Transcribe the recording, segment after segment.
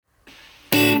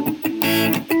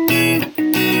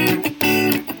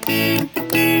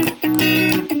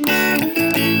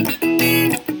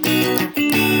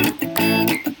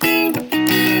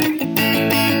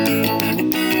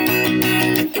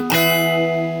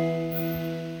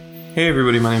Hey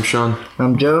everybody, my name's Sean.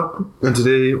 I'm Joe. And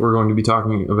today we're going to be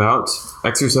talking about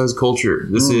exercise culture.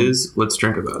 This is Let's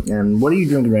Drink About. And what are you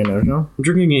drinking right now, Sean? I'm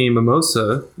drinking a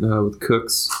mimosa with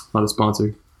Cook's, not a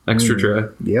sponsor. Extra dry.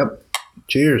 Yep.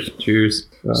 Cheers. Cheers.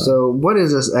 So what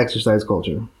is this exercise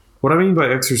culture? What I mean by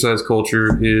exercise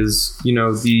culture is,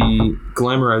 the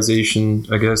glamorization,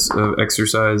 I guess, of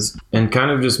exercise and kind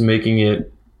of just making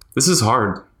it, this is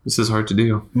hard. This is hard to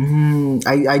do.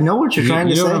 I know what you're trying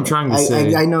to say. You know what I'm trying to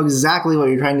say. I know exactly what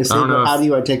you're trying to say, but how do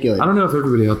you articulate? I don't know if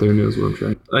everybody out there knows what I'm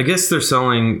trying. I guess they're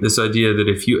selling this idea that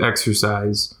if you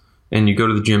exercise and you go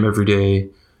to the gym every day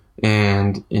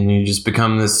and you just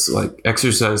become this like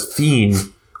exercise fiend,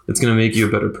 it's going to make you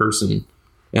a better person.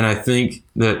 And I think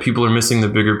that people are missing the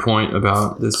bigger point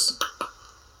about this,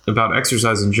 about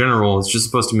exercise in general. It's just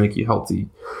supposed to make you healthy.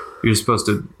 You're just supposed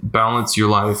to balance your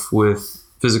life with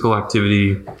physical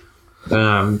activity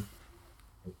in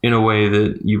a way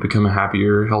that you become a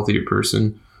happier, healthier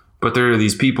person. But there are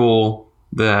these people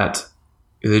that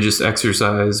they just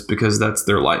exercise because that's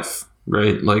their life,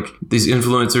 right? Like these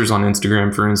influencers on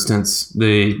Instagram, for instance,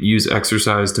 they use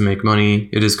exercise to make money.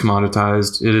 It is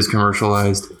commoditized, it is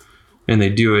commercialized, and they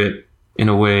do it in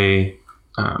a way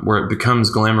where it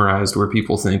becomes glamorized, where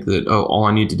people think that, oh, all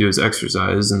I need to do is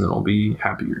exercise and then I'll be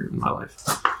happier in my life.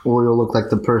 Or you'll look like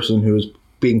the person who's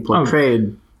being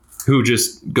portrayed. Who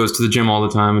just goes to the gym all the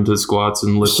time and does squats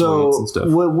and lifts weights and stuff.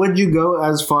 So would you go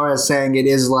as far as saying it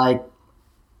is like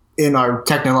in our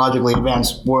technologically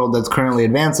advanced world that's currently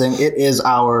advancing, it is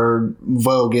our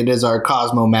Vogue, it is our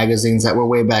Cosmo magazines that were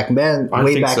way back then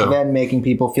making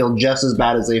people feel just as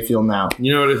bad as they feel now?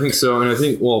 You know what, I think so. And I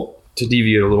think, well, to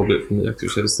deviate a little bit from the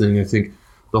exercise thing, I think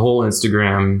the whole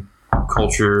Instagram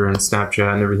culture and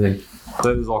Snapchat and everything,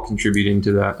 that is all contributing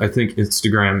to that. I think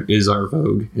Instagram is our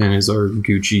Vogue and is our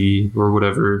Gucci or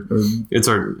whatever. It's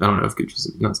our, I don't know if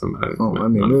Gucci's not so bad.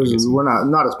 We're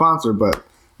not a sponsor, but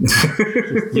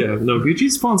yeah, no,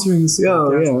 Gucci's sponsoring this. Yeah,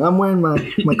 I'm wearing my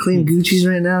clean Gucci's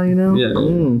right now,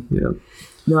 Yeah.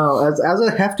 No, as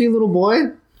a hefty little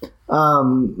boy,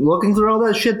 looking through all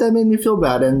that shit, that made me feel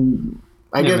bad. And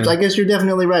I guess you're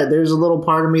definitely right. There's a little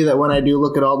part of me that when I do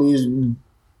look at all these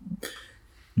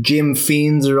gym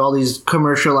fiends or all these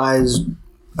commercialized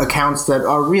accounts that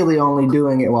are really only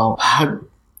doing it,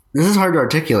 this is hard to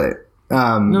articulate.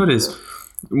 No, it is.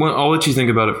 Well, I'll let you think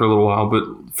about it for a little while, but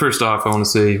first off, I want to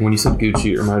say, when you said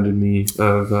Gucci, it reminded me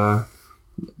of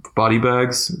body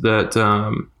bags that,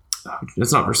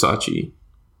 it's not Versace.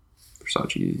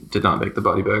 Versace did not make the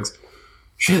body bags.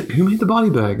 Shit, who made the body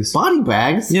bags? Body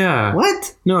bags? Yeah.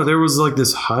 What? No, there was like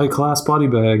this high-class body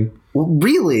bag. Well,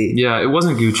 really? Yeah, it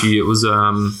wasn't Gucci. It was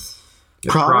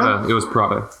Prada? It was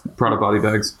Prada. Prada body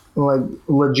bags. Like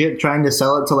legit trying to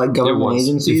sell it to like government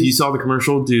agencies? If you saw the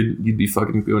commercial, dude, you'd be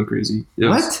fucking going crazy.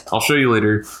 What? I'll show you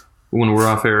later when we're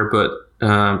off air, but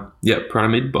yeah, Prada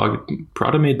made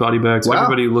body bags. Wow.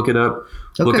 Everybody look it up.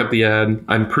 Okay. Look up the ad.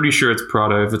 I'm pretty sure it's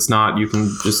Prada. If it's not, you can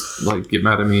just like get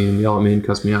mad at me and yell at me and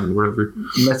cuss me out and whatever.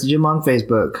 Message him on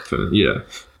Facebook. Yeah.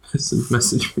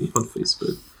 Message me on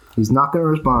Facebook. He's not going to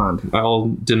respond.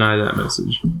 I'll deny that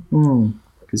message.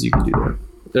 Because you can do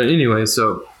that. Anyway,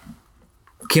 so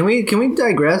Can we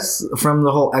digress from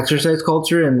the whole exercise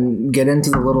culture and get into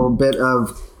the little bit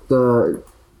of the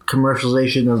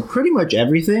commercialization of pretty much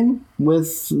everything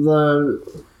with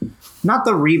not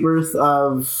the rebirth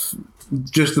of,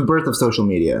 just the birth of social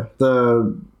media.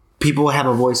 The people have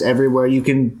a voice everywhere.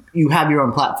 You have your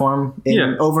own platform,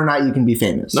 and overnight you can be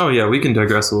famous. Oh yeah, we can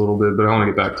digress a little bit, but I want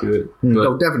to get back to it.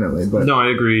 Oh, definitely. But no, I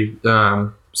agree.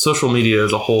 Social media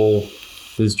as a whole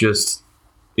is just,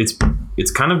 it's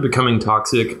kind of becoming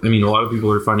toxic. I mean, a lot of people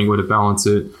are finding a way to balance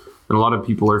it, and a lot of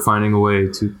people are finding a way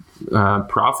to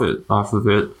profit off of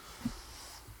it,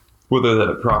 whether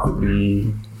that profit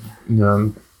be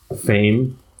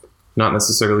fame, not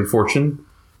necessarily fortune.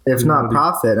 If not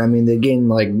profit, I mean, they gain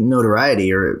like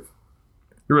notoriety or...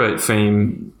 You're right,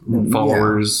 fame,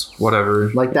 followers,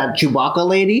 whatever. Like that Chewbacca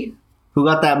lady who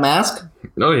got that mask?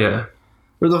 Oh, yeah.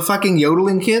 Or the fucking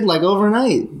yodeling kid, like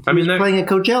overnight. I mean, playing at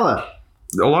Coachella.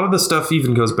 A lot of the stuff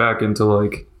even goes back into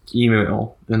like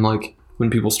email, and like when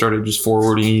people started just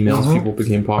forwarding emails, people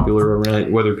became popular overnight,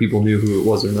 whether people knew who it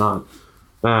was or not.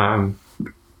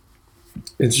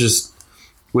 It's just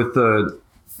with the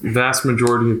vast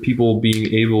majority of people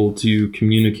being able to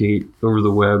communicate over the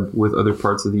web with other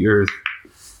parts of the earth,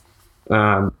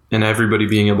 and everybody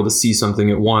being able to see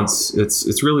something at once,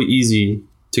 it's really easy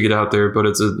to get out there, but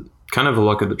it's a kind of a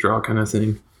luck of the draw kind of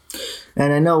thing.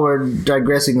 And I know we're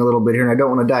digressing a little bit here, and I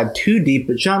don't want to dive too deep,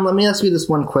 but Sean, let me ask you this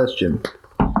one question.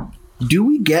 Do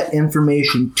we get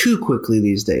information too quickly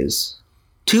these days?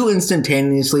 Too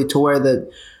instantaneously, to where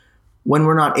that when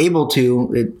we're not able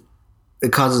to,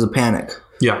 it causes a panic.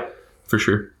 Yeah, for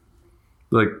sure.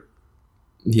 Like,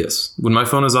 yes. When my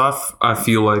phone is off, I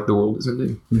feel like the world is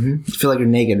ending. Mm-hmm. You feel like you're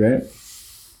naked, right?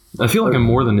 I feel like I'm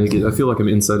more than naked. I feel like I'm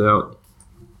inside out.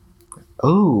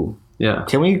 Oh. Yeah.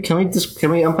 Can we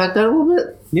unpack that a little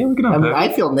bit? Yeah, we can unpack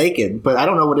I feel naked, but I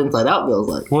don't know what inside out feels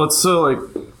like. Well, it's so like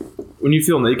when you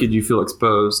feel naked, you feel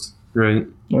exposed, right?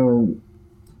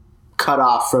 Cut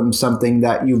off from something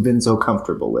that you've been so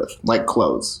comfortable with, like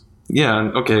clothes.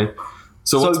 Yeah, okay.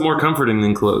 So what's more comforting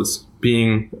than clothes?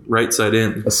 Being right side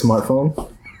in. A smartphone?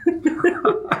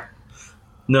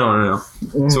 No.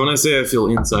 So when I say I feel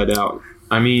inside out,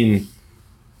 I mean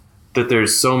that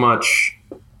there's so much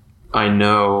I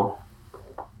know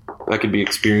I could be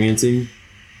experiencing,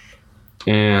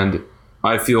 and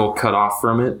I feel cut off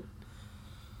from it,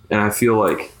 and I feel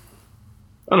like,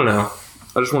 I don't know.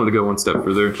 I just wanted to go one step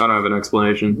further. I don't have an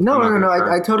explanation. No.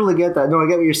 I totally get that. No, I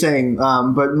get what you're saying.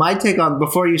 But my take on,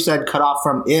 before you said cut off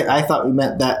from it, I thought you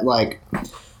meant that, like,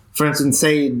 for instance,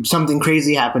 say something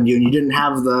crazy happened to you and you didn't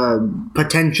have the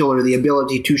potential or the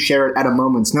ability to share it at a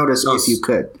moment's notice if you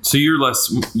could. So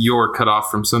you're cut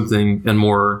off from something, and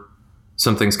more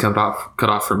something's cut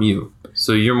off from you.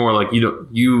 So you're more like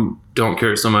you don't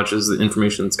care so much as the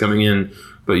information that's coming in,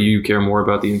 but you care more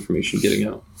about the information getting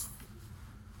out.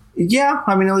 Yeah,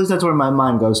 I mean, at least that's where my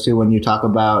mind goes to when you talk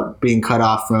about being cut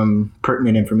off from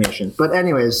pertinent information. But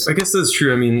anyways, I guess that's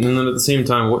true. I mean, and then at the same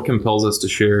time, what compels us to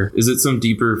share? Is it some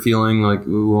deeper feeling like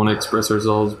we want to express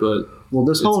ourselves, but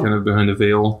it's kind of behind a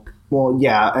veil? Well,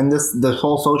 yeah, and this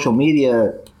whole social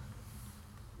media,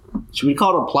 should we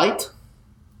call it a plight?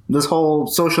 This whole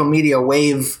social media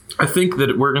wave, I think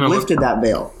that we're going to lifted that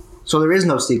veil. So there is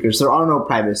no secrets. There are no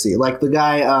privacy. Like the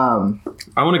guy...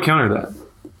 I want to counter that.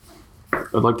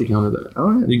 I'd like to counter that.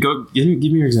 All right. You go. Give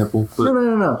me your example. But.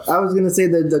 No. I was going to say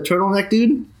the turtleneck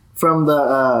dude from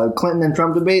the Clinton and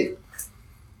Trump debate.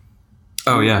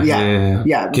 Oh, yeah.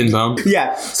 Ken Baum?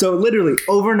 Yeah. So literally,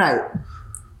 overnight,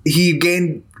 he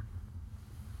gained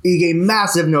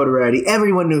massive notoriety.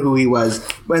 Everyone knew who he was.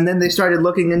 And then they started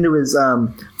looking into his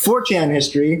 4chan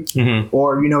history,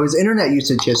 or, his internet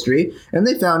usage history, and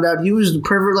they found out he was a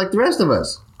pervert like the rest of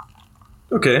us.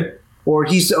 Okay. Or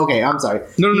okay, I'm sorry.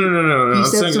 No. He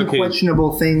said some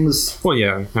questionable things. Well,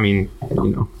 yeah, I mean,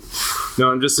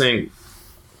 No, I'm just saying,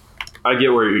 I get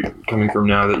where you're coming from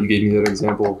now that you gave me that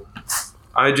example.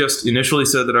 I just initially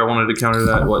said that I wanted to counter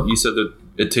that. What, you said that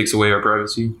it takes away our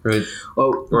privacy, right?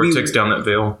 Oh, or it takes down that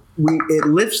veil. It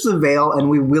lifts the veil, and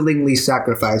we willingly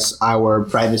sacrifice our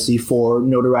privacy for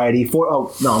notoriety. For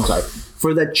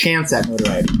the chance at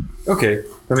notoriety. Okay,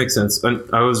 that makes sense.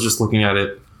 I was just looking at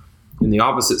it in the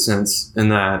opposite sense, in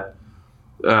that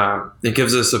it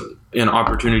gives us an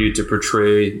opportunity to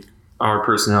portray our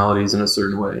personalities in a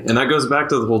certain way. And that goes back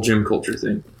to the whole gym culture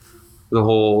thing. The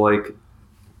whole,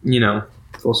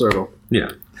 full circle. Yeah.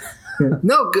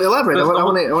 No, elaborate. I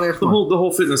want to hear the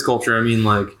whole fitness culture. I mean,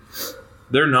 like,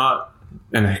 they're not,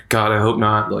 and God, I hope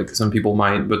not, like some people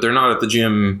might, but they're not at the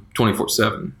gym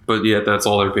 24/7. But yet that's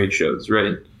all their paid shows,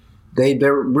 right?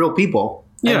 They're real people.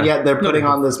 Yeah. And yet they're putting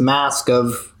on this mask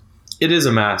of... It is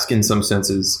a mask in some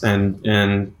senses, and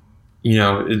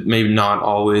it may not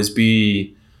always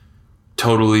be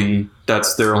totally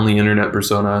that's their only internet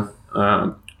persona,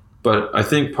 but I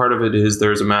think part of it is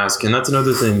there's a mask, and that's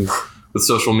another thing with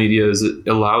social media is it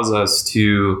allows us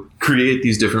to create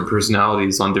these different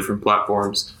personalities on different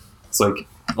platforms. It's like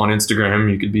on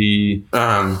Instagram you could be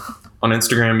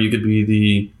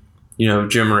the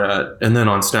gym rat, and then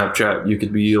on Snapchat you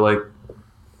could be like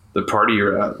the party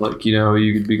you're at. Like,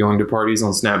 you could be going to parties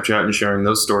on Snapchat and sharing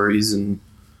those stories. And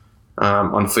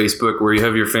on Facebook, where you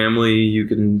have your family, you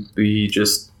can be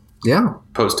just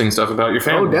posting stuff about your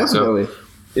family. Oh, definitely. So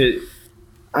it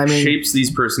shapes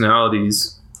these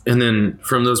personalities. And then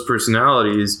from those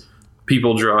personalities,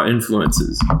 people draw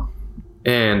influences.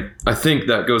 And I think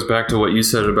that goes back to what you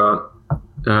said about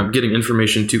getting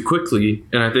information too quickly.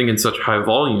 And I think in such high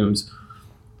volumes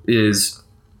is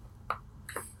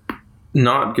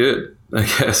not good, I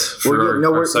guess. We're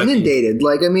inundated.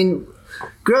 Like, I mean,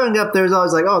 growing up, there's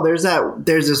always like,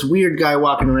 there's this weird guy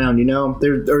walking around,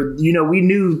 we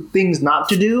knew things not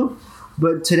to do.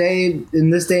 But today, in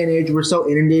this day and age, we're so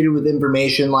inundated with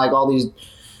information, like all these,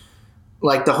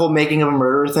 like the whole Making of a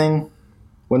Murderer thing,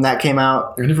 when that came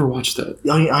out. I never watched that.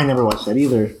 I never watched that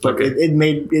either. But okay. it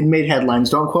made headlines.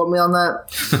 Don't quote me on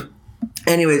that.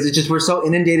 Anyways, it's just we're so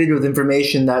inundated with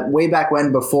information that way back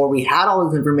when, before we had all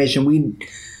this information,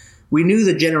 we knew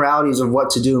the generalities of what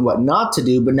to do and what not to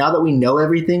do, but now that we know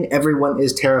everything, everyone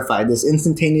is terrified. This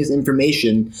instantaneous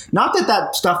information, not that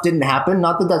that stuff didn't happen,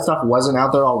 not that that stuff wasn't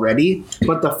out there already,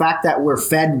 but the fact that we're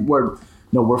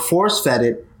force-fed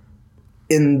it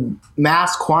in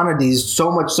mass quantities,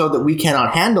 so much so that we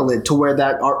cannot handle it, to where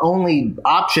that our only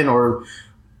option, or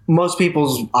most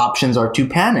people's options, are to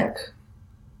panic.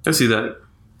 I see that.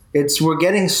 We're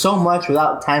getting so much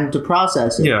without time to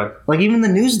process it. Yeah. Like even the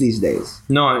news these days.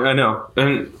 No, I know.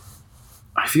 And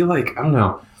I feel like, I don't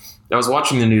know. I was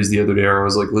watching the news the other day, or I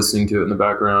was like listening to it in the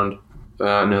background.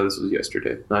 No, this was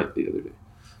yesterday, not the other day.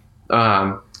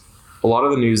 A lot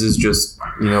of the news is just,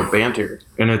 banter.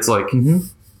 And it's like,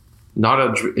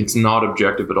 it's not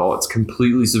objective at all. It's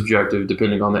completely subjective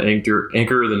depending on the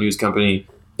anchor of the news company.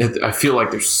 I feel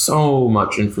like there's so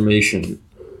much information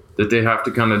that they have to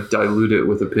kind of dilute it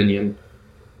with opinion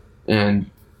and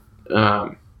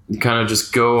kind of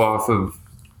just go off of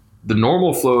the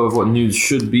normal flow of what news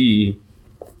should be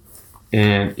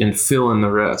and fill in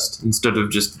the rest instead of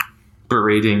just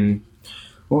berating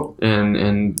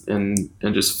and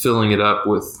just filling it up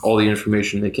with all the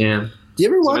information they can. Do you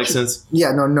ever watch? Does that make sense?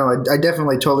 Yeah, no, I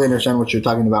definitely totally understand what you're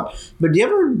talking about. But do you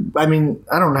ever? I mean,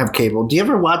 I don't have cable. Do you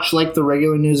ever watch like the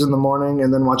regular news in the morning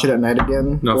and then watch it at night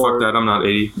again? No, fuck that. I'm not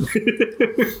 80.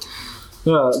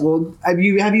 Well, have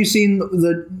you seen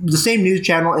the same news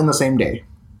channel in the same day?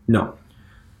 No.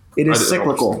 It is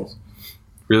cyclical.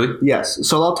 Really? Yes.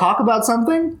 So they'll talk about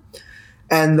something,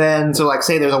 and then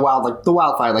say there's the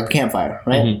wildfire, like campfire,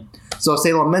 right? Mm-hmm. So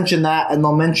say they'll mention that, and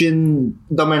they'll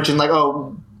mention like,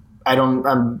 oh,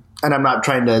 I'm not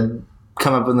trying to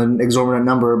come up with an exorbitant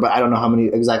number, but I don't know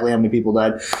exactly how many people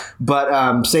died.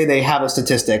 But say they have a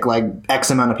statistic like X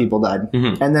amount of people died,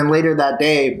 mm-hmm. and then later that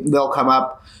day they'll come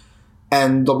up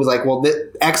and they'll be like, well,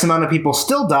 X amount of people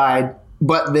still died,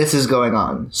 but this is going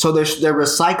on. So they're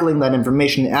recycling that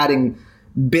information, adding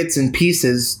bits and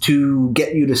pieces to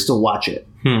get you to still watch it.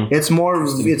 It's more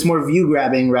view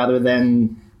grabbing rather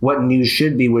than what news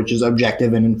should be, which is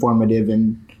objective and informative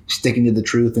and sticking to the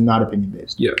truth and not opinion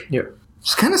based. Yeah.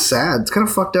 It's kind of sad. It's kind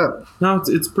of fucked up. No,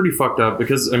 it's pretty fucked up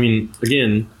because, I mean,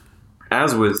 again,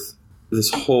 as with this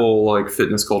whole like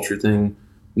fitness culture thing,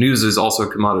 news is also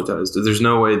commoditized. There's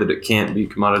no way that it can't be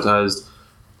commoditized.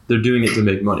 They're doing it to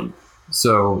make money.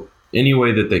 So any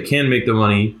way that they can make the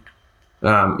money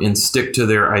and stick to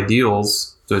their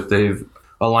ideals that they've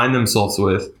aligned themselves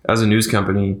with as a news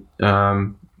company,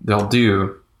 they'll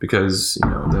do, because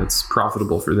that's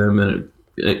profitable for them, and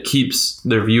it keeps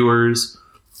their viewers,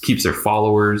 keeps their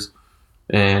followers,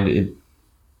 and it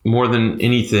more than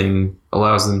anything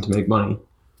allows them to make money.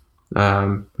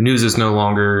 News is no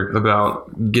longer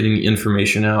about getting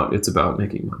information out. It's about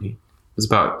making money. It's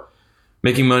about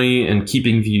making money and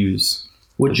keeping views.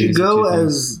 Would you go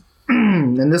as,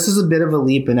 and this is a bit of a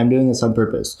leap and I'm doing this on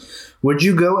purpose, would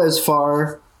you go as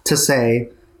far to say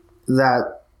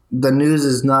that the news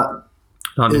is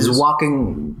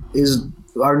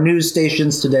our news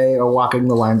stations today are walking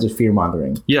the lines of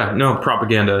fear-mongering? Yeah, no,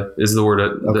 propaganda is the word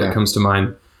that comes to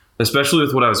mind, especially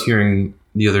with what I was hearing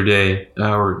the other day,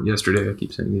 or yesterday. I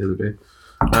keep saying the other day.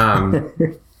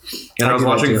 And I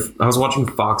was watching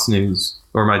Fox News,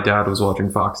 or my dad was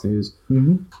watching Fox News.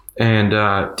 Mm-hmm.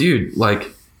 And dude,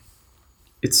 like,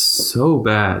 it's so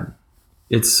bad.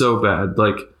 It's so bad.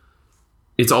 Like,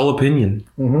 it's all opinion.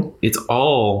 Mm-hmm. It's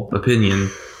all opinion.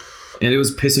 And it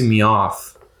was pissing me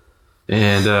off.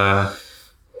 And I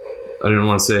didn't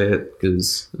want to say it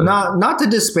because... Not to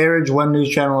disparage one news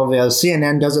channel over the other.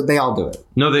 CNN does it. They all do it.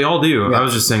 No, they all do. Yeah. I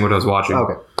was just saying what I was watching.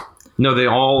 Okay. No, they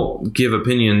all give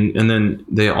opinion, and then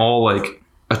they all, like,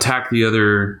 attack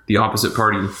the opposite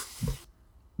party.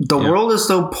 The world is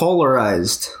so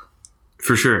polarized.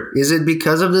 For sure. Is it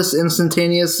because of this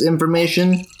instantaneous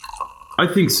information? I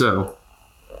think so.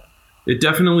 It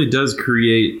definitely does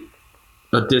create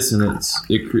a dissonance.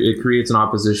 It creates an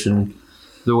opposition,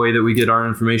 the way that we get our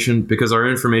information, because our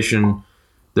information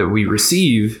that we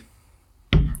receive,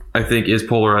 I think, is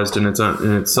polarized in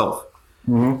itself.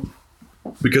 Mm-hmm.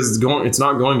 Because it's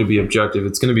not going to be objective.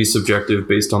 It's going to be subjective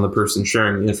based on the person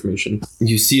sharing the information.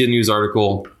 You see a news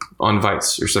article on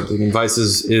Vice or something, and Vice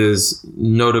is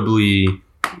notably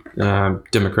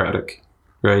democratic,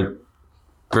 right?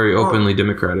 Very openly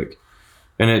democratic.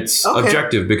 And it's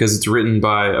objective because it's written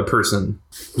by a person.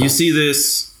 You see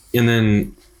this, and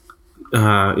then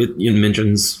it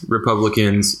mentions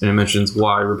Republicans, and it mentions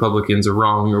why Republicans are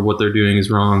wrong or what they're doing is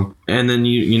wrong. And then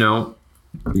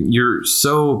you're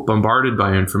so bombarded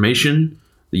by information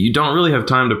that you don't really have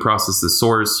time to process the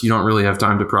source. You don't really have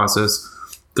time to process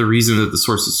the reason that the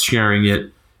source is sharing it.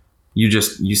 You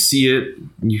see it,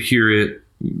 you hear it,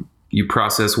 you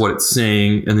process what it's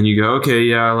saying, and then you go, okay,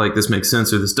 yeah, like this makes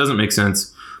sense or this doesn't make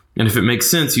sense. And if it makes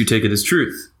sense, you take it as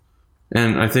truth.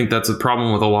 And I think that's a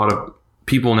problem with a lot of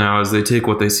people now, is they take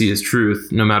what they see as truth,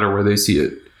 no matter where they see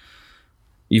it,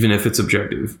 even if it's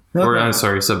objective. Okay. Or,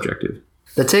 subjective.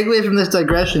 The takeaway from this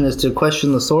digression is to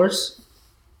question the source?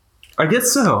 I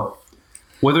guess so.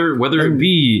 Whether it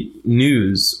be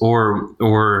news or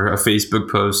a Facebook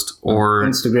post or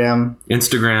Instagram,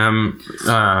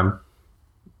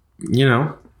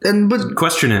 but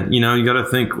question it. You got to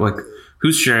think, like,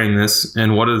 who's sharing this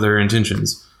and what are their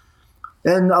intentions.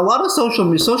 And a lot of social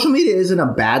media isn't a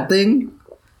bad thing,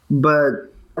 but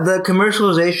the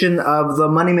commercialization of the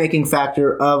money-making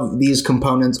factor of these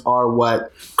components are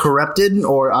what corrupted,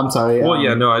 or I'm sorry. I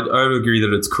would agree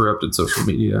that it's corrupted social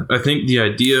media. I think the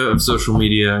idea of social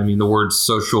media, I mean, the word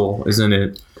social is in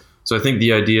it. So I think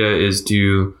the idea is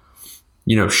to,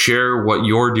 share what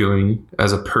you're doing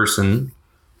as a person,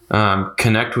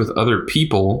 connect with other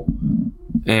people,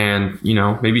 and,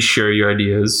 maybe share your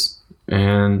ideas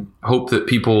and hope that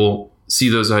people see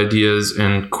those ideas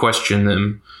and question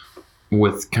them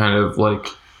with kind of like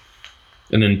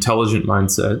an intelligent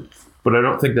mindset. But I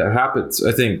don't think that happens.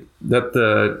 I think that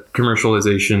the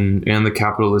commercialization and the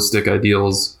capitalistic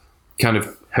ideals kind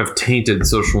of have tainted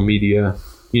social media.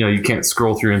 You can't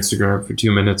scroll through Instagram for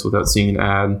 2 minutes without seeing an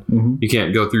ad. Mm-hmm. You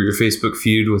can't go through your Facebook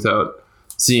feed without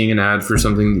seeing an ad for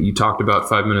something that you talked about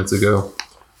 5 minutes ago,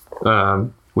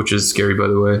 which is scary, by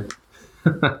the way.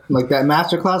 Like that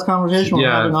masterclass conversation we're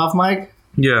having off mic?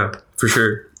 Yeah, for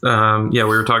sure. We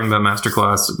were talking about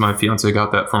masterclass. My fiance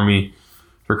got that for me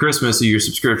for Christmas, a year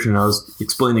subscription. I was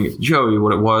explaining it to Joey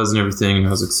what it was and everything, and I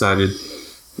was excited.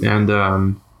 And,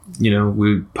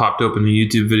 we popped open a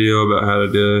YouTube video about how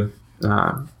to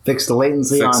fix the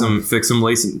latency fix some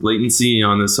latency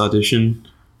on this audition.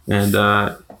 And,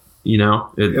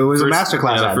 it was a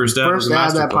masterclass ad. The first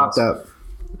ad that popped up.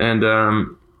 And,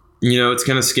 it's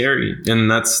kind of scary,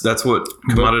 and that's what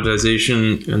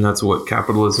commoditization and that's what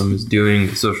capitalism is doing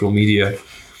to social media.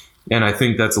 And I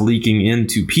think that's leaking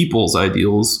into people's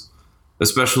ideals,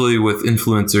 especially with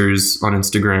influencers on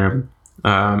Instagram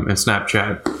and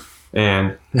Snapchat,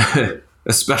 and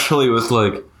especially with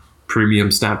like premium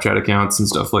Snapchat accounts and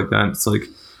stuff like that. It's like,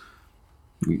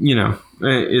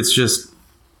 it's just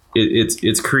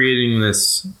it's creating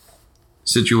this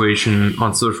situation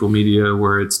on social media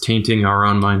where it's tainting our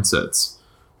own mindsets,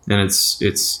 and it's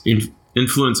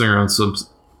influencing our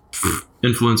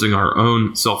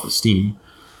own self-esteem,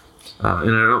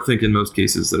 and I don't think in most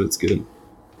cases that it's good.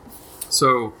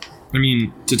 So, I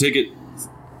mean, to take it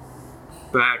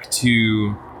back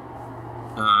to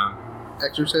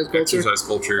exercise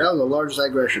culture. That was the largest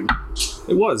digression.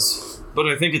 It was, but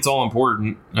I think it's all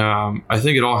important. I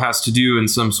think it all has to do in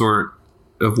some sort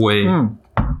of way.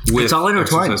 With it's all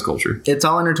intertwined. Exercise culture. It's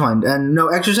all intertwined. And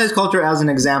exercise culture as an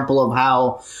example of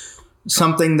how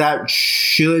something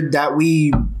that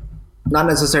we not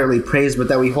necessarily praise, but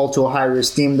that we hold to a higher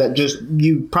esteem, that just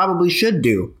you probably should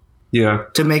do. Yeah.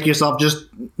 To make yourself, just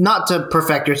not to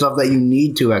perfect yourself that you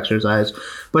need to exercise,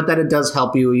 but that it does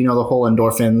help you, the whole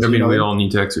endorphins. I mean, we all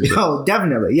need to exercise. Oh,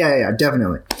 definitely. Yeah,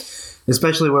 definitely.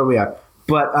 Especially where we are.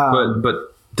 But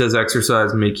does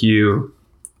exercise make you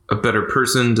a better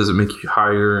person? Does it make you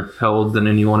higher held than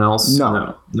anyone else?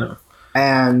 No.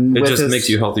 And it just makes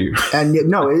you healthier. And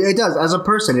it does. As a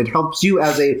person, it helps you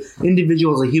as a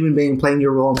individual, as a human being playing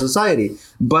your role in society.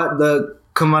 But the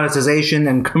commoditization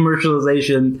and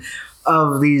commercialization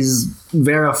of these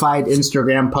verified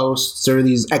Instagram posts or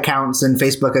these accounts and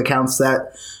Facebook accounts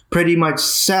that pretty much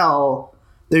sell.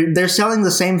 They're selling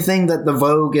the same thing that the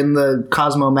Vogue and the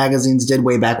Cosmo magazines did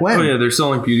way back when. Oh yeah, they're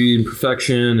selling beauty and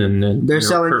perfection, and they're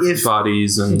selling perfect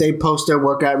bodies, and they post their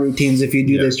workout routines. If you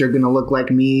do this, you're going to look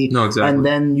like me. No, exactly. And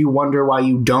then you wonder why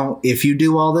you don't if you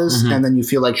do all this, and then you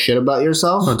feel like shit about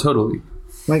yourself. Oh, totally.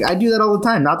 Like, I do that all the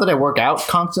time. Not that I work out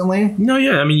constantly. No,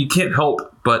 yeah. I mean, you can't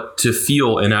help but to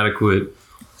feel inadequate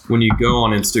when you go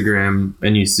on Instagram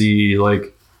and you see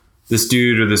like this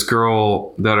dude or this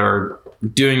girl that are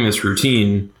doing this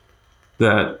routine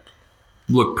that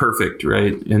look perfect,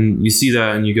 right? And you see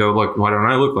that and you go, look, why don't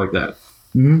I look like that?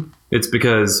 Mm-hmm. It's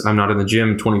because I'm not in the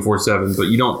gym 24/7, but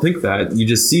you don't think that. You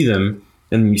just see them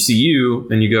and you see you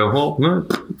and you go, well, no,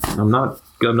 I'm not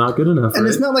good enough. And right?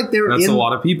 It's not like that's a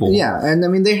lot of people. Yeah. And I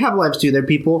mean, they have lives too. They're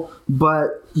people,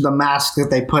 but the mask that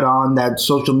they put on that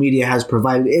social media has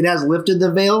provided, it has lifted the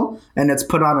veil and it's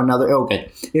put on another. Okay.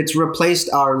 It's replaced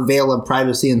our veil of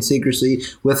privacy and secrecy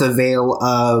with a veil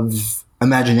of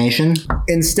imagination.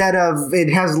 Instead of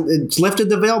it's lifted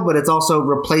the veil, but it's also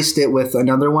replaced it with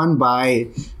another one by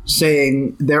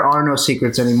saying there are no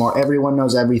secrets anymore. Everyone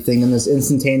knows everything in this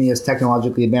instantaneous,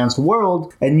 technologically advanced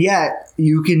world, and yet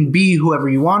you can be whoever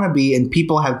you want to be, and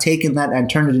people have taken that and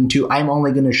turned it into, I'm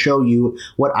only going to show you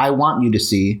what I want you to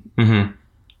see,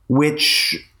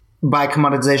 which by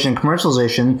commoditization and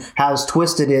commercialization has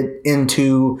twisted it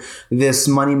into this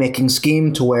money-making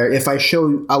scheme to where if I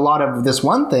show a lot of this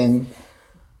one thing,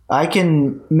 I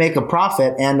can make a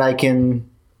profit and I can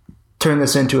turn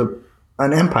this into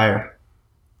an empire.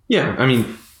 Yeah, I mean,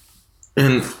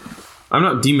 and I'm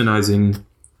not demonizing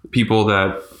people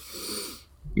that,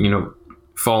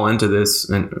 fall into this.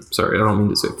 And sorry, I don't mean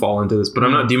to say fall into this, but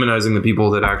I'm not demonizing the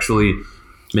people that actually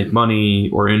make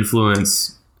money or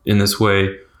influence in this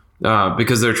way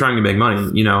because they're trying to make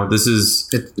money. This is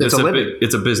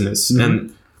it's a business,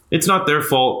 and it's not their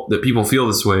fault that people feel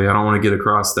this way. I don't want to get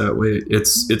across that way.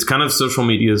 It's kind of social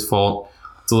media's fault.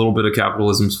 It's a little bit of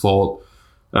capitalism's fault.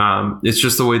 It's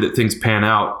just the way that things pan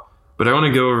out. But I want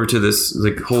to go over to this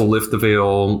whole lift the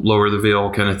veil, lower the veil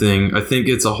kind of thing. I think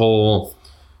it's a whole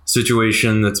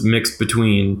situation that's mixed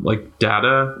between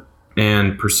data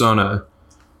and persona.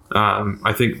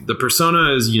 I think the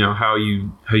persona is how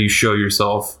you show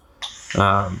yourself.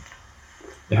 How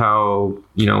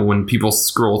when people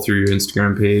scroll through your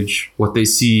Instagram page, what they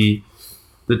see.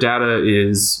 The data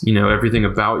is everything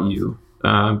about you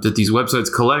that these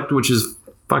websites collect, which is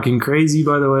fucking crazy,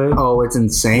 by the way. Oh, it's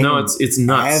insane. No, it's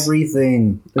nuts.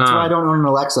 Everything. That's why I don't own an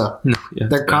Alexa. No, yeah,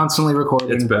 they're constantly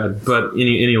recording. It's bad. But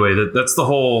anyway, that's the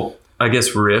whole, I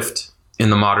guess, rift in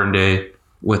the modern day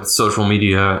with social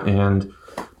media and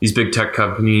these big tech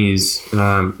companies,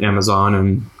 Amazon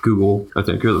and Google, I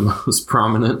think, are the most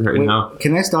prominent right now.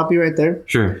 Can I stop you right there?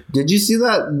 Sure. Did you see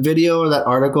that video or that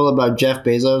article about Jeff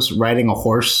Bezos riding a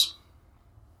horse?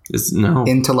 No.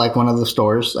 Into one of the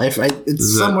stores.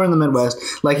 It's somewhere in the Midwest.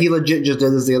 He legit just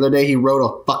did this the other day. He rode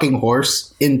a fucking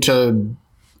horse into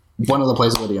one of the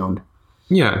places that he owned.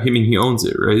 Yeah, I mean, he owns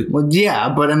it, right? Well, yeah,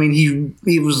 but I mean,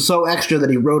 he was so extra that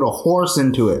he rode a horse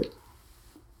into it.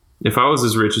 If I was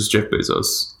as rich as Jeff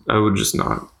Bezos, I would just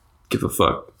not give a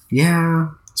fuck. Yeah.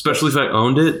 Especially if I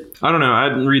owned it. I don't know. I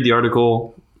didn't read the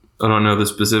article. I don't know the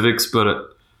specifics,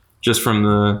 but just from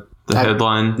the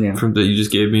headline that you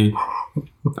just gave me,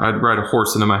 I'd ride a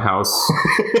horse into my house.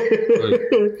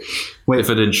 If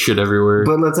I didn't shit everywhere.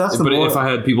 But let's ask if I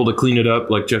had people to clean it up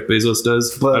like Jeff Bezos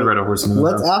does, I'd ride a horse into my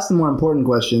house. Let's ask the more important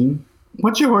question.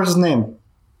 What's your horse's name?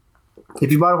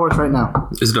 If you bought a horse right now.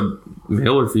 Is it a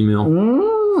male or female?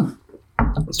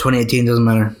 It's 2018, doesn't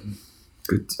matter.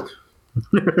 Good.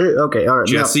 Okay, all right.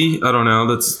 Jesse? No. I don't know.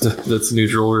 That's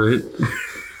neutral, right?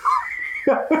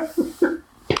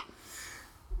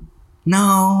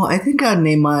 No, I think I'd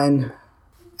name mine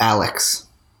Alex.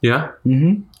 Yeah?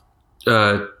 Mm-hmm.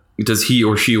 Does he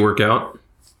or she work out?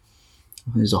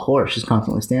 He's a horse. He's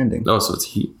constantly standing. Oh, so it's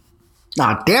he.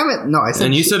 Ah, damn it. No, I said...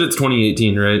 And you said it's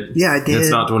 2018, right? Yeah, I did. It's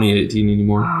not 2018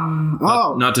 anymore.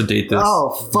 Not to date this. Oh,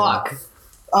 fuck. Yeah.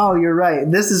 Oh, you're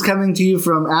right. This is coming to you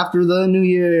from after the New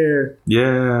Year.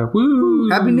 Yeah. Woo.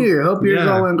 Happy New Year. Hope yours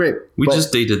all went great. We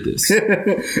just dated this.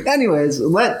 Anyways,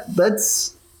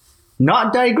 let's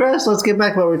not digress. Let's get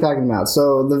back to what we're talking about.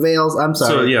 So the veils, I'm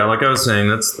sorry. So yeah, like I was saying,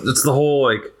 that's the whole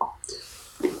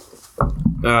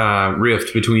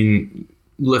rift between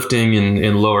lifting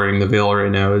and lowering the veil right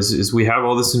now is we have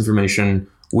all this information.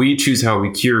 We choose how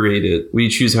we curate it. We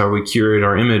choose how we curate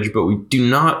our image, but we do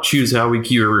not choose how we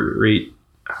curate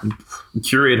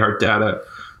our data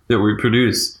that we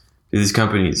produce to these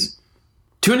companies.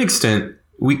 To an extent,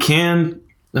 we can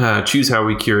choose how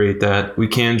we curate that. We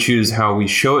can choose how we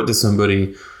show it to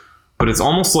somebody, but it's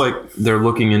almost like they're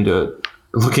looking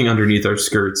underneath our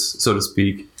skirts, so to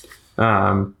speak.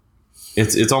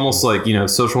 It's almost like,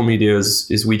 social media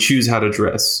is we choose how to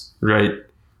dress, right?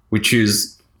 We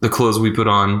choose the clothes we put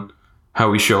on, how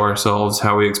we show ourselves,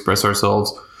 how we express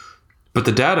ourselves. But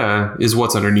the data is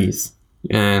what's underneath.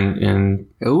 And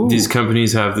these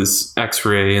companies have this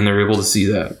X-ray and they're able to see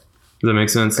that. Does that make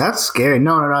sense? That's scary.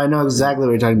 No, I know exactly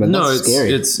what you're talking about. That's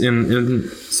scary.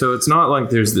 So it's not like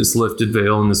there's this lifted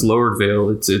veil and this lowered veil.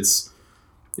 It's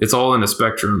all in a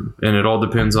spectrum, and it all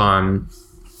depends on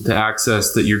the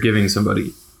access that you're giving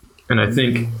somebody. And I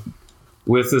think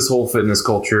with this whole fitness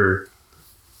culture,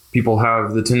 people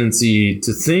have the tendency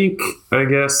to think, I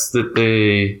guess, that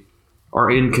they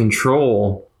are in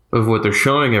control of what they're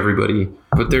showing everybody.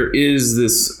 But there is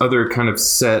this other kind of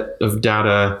set of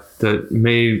data that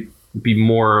may be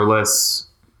more or less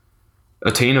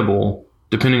attainable,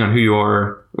 depending on who you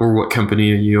are or what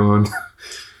company you own.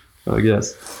 I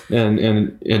guess. And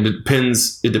it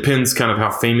depends kind of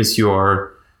how famous you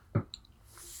are.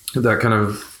 That kind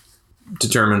of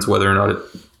determines whether or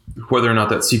not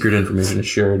that secret information is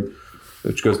shared,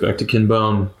 which goes back to Ken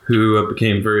Bone, who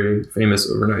became very famous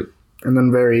overnight. And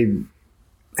then very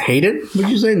hated, would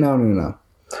you say? No.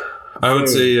 I would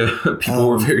say people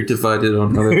were very divided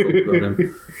on how they felt about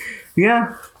him.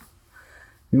 Yeah.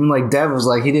 Even like Dev was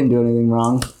like, he didn't do anything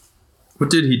wrong. What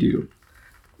did he do?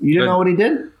 You didn't know what he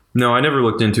did? No, I never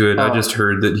looked into it. I just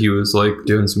heard that he was like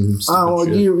doing some stupid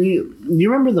shit. You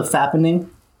remember the fappening?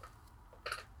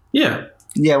 Yeah.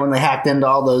 Yeah, when they hacked into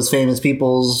all those famous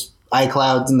people's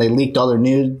iClouds and they leaked all their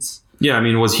nudes. Yeah, I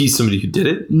mean, was he somebody who did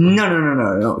it?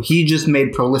 No. He just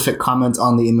made prolific comments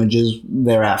on the images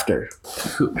thereafter.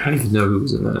 I don't even know who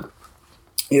was in that.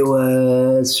 It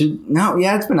was... No,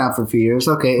 yeah, it's been out for a few years.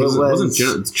 Okay,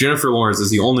 Wasn't Jennifer Lawrence is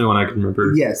the only one I can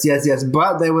remember. Yes.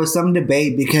 But there was some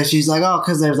debate because she's like, oh,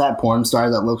 because there's that porn star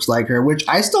that looks like her, which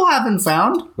I still haven't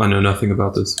found. I know nothing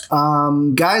about this.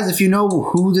 Guys, if you know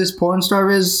who this porn star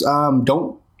is,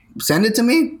 don't send it to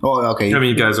me. Oh, okay. I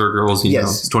mean, guys or girls, you know,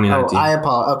 it's 2019. I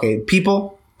apologize. Okay,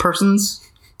 people, persons.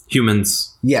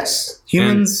 Humans. Yes.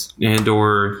 Humans. And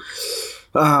or...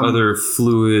 other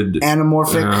fluid,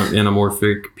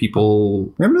 anamorphic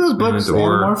people. Remember those books,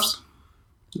 Animorphs?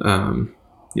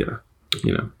 Yeah,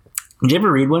 you know. Did you ever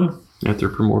read one?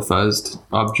 Anthropomorphized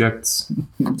objects.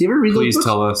 Did you ever read Please those books?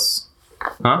 tell us.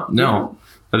 Huh? No.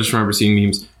 I just remember seeing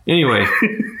memes. Anyway.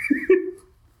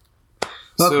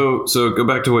 So go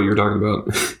back to what you were talking about.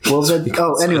 Well,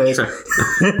 anyways.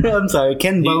 I'm sorry.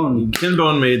 Ken Bone. Ken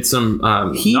Bone made some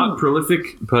not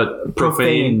prolific but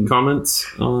profane comments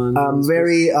on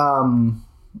very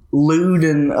lewd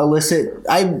and illicit.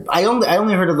 I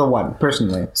only heard of the one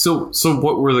personally. So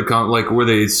what were the were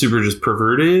they super just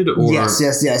perverted or Yes.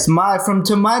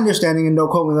 To my understanding, and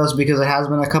don't quote me on this because it has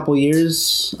been a couple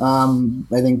years. I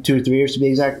think 2 or 3 years to be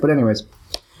exact. But anyways.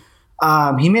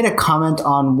 He made a comment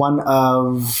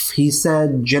on he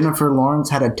said Jennifer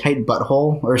Lawrence had a tight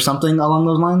butthole or something along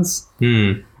those lines.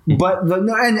 But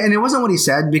and it wasn't what he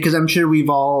said because I'm sure we've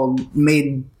all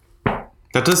made.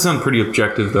 That does sound pretty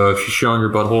objective though. If she's showing her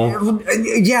butthole.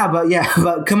 Yeah,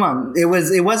 but come on. It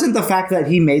wasn't the fact that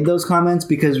he made those comments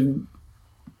because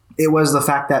it was the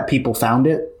fact that people found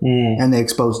it and they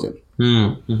exposed it.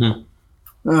 Mm-hmm.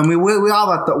 We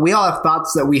all have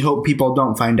thoughts that we hope people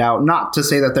don't find out. Not to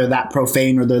say that they're that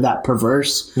profane or they're that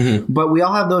perverse, but we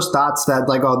all have those thoughts that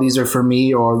like, oh, these are for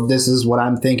me, or this is what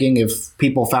I'm thinking. If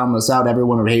people found this out,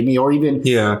 everyone would hate me, or even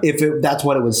if that's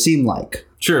what it would seem like.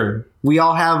 Sure, we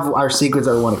all have our secrets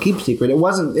that we want to keep secret. It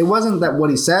wasn't that what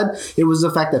he said. It was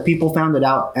the fact that people found it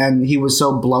out, and he was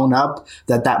so blown up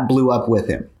that blew up with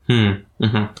him.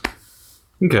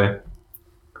 Okay.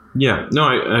 Yeah. No,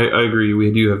 I agree. We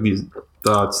do have these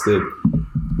thoughts that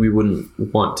we wouldn't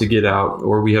want to get out,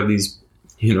 or we have these,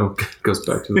 goes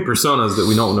back to the personas that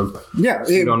we don't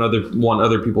want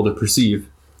other people to perceive.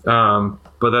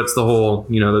 But that's the whole,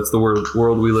 that's the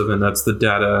world we live in. That's the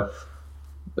data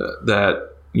that,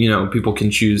 people can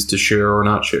choose to share or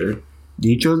not share.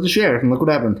 You chose to share, and look what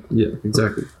happened. Yeah,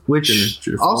 exactly. Which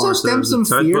also stems some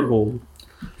fear. Wouldn't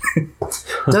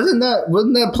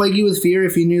that plague you with fear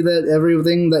if you knew that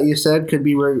everything that you said could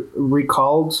be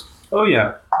recalled? Oh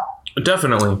yeah,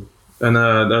 definitely, and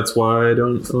that's why I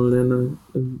don't own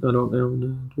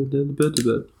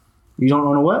You don't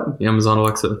own a what? Amazon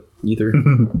Alexa either.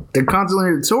 They're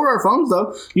constantly. So are our phones,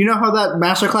 though. You know how that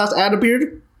masterclass ad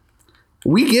appeared?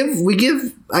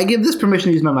 I give this permission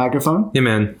to use my microphone. Hey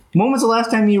man, when was the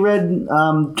last time you read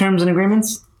terms and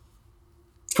agreements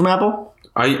from Apple?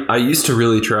 I used to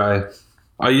really try.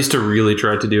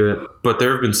 To do it, but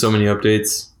there have been so many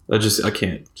updates. I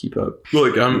can't keep up.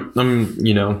 Like I'm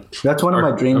That's one of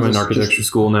my dreams. I'm in architecture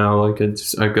school now. Like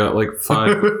I've got like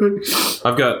 5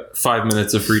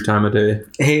 minutes of free time a day.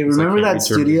 Hey, remember that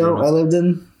studio I lived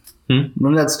in?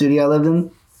 Remember that studio I lived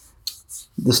in?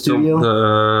 The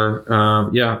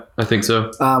studio? Yeah, I think so.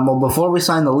 Well, before we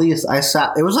signed the lease,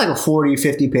 it was like a 40,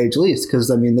 50-page lease because,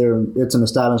 I mean, it's an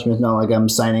establishment. It's not like I'm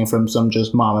signing from some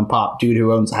just mom and pop dude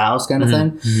who owns a house kind of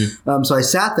thing. So I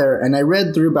sat there and I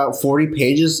read through about 40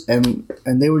 pages and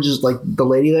they were just like, the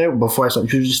lady there, before I saw,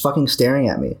 she was just fucking staring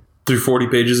at me. Through 40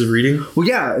 pages of reading? Well,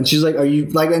 yeah. And she's like, are you,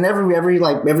 like, and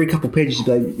every couple pages, she'd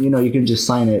be like, you can just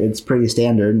sign it. It's pretty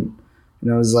standard.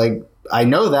 And I was like, I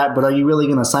know that, but are you really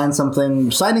going to sign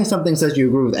something? Signing something says you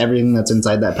agree with everything that's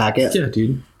inside that packet. Yeah,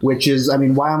 dude. Which is, I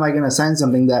mean, why am I going to sign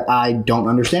something that I don't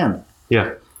understand?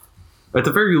 Yeah. At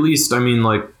the very least, I mean,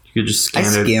 like, You could just I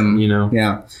scan skim. it, you know.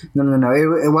 Yeah. No.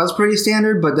 It was pretty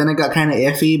standard, but then it got kind of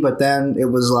iffy. But then it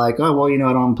was like, oh, well, you know,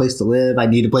 I don't have a place to live. I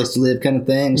need a place to live kind of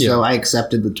thing. Yeah. So I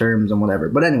accepted the terms and whatever.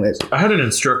 But anyways. I had an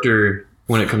instructor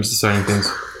when it comes to signing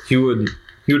things. He would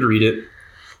read it,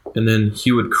 and then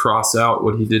he would cross out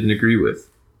what he didn't agree with,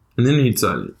 and then he'd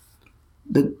sign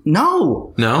it.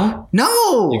 No. No?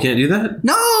 No. You can't do that?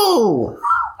 No.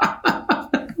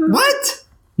 What?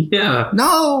 Yeah.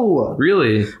 No.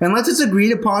 Really? Unless it's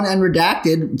agreed upon and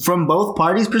redacted from both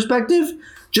parties' perspective,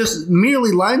 just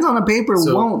merely lines on a paper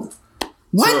won't.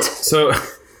 What? So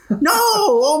No.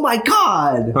 Oh my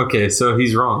God. okay, so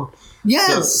he's wrong.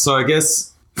 Yes. So I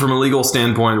guess from a legal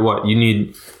standpoint, what you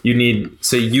need,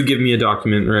 say you give me a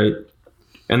document, right?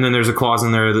 And then there's a clause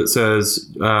in there that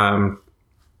says,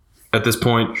 at this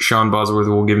point, Sean Bosworth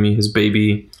will give me his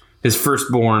baby, his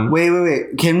firstborn.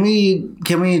 Wait. Can we,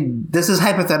 this is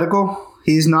hypothetical.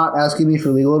 He's not asking me for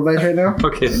legal advice right now.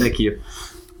 Okay, thank you.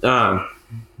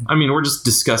 I mean, we're just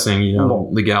discussing, you know,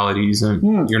 legalities,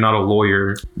 and you're not a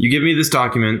lawyer. You give me this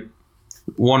document.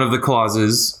 One of the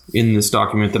clauses in this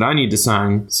document that I need to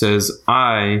sign says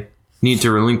I need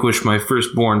to relinquish my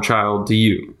firstborn child to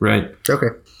you, right? Okay.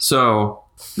 So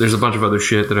there's a bunch of other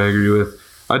shit that I agree with.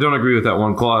 I don't agree with that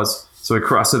one clause, so I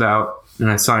cross it out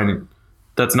and I sign it.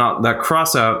 That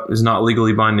cross out is not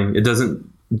legally binding. It doesn't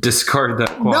discard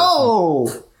that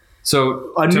clause. No.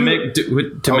 So to make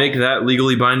that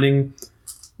legally binding,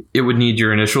 it would need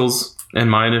your initials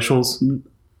and my initials.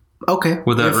 Okay.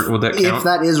 Would that count? If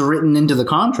that is written into the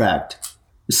contract,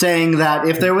 saying that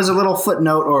if there was a little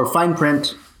footnote or fine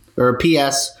print or a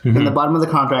PS in the bottom of the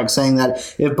contract saying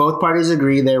that if both parties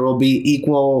agree, there will be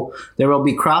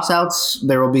crossouts,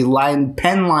 there will be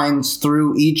pen lines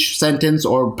through each sentence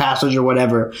or passage or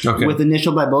whatever, with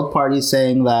initial by both parties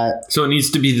saying that. So it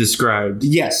needs to be described.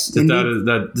 Yes.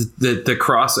 That the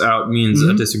cross out means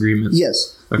a disagreement.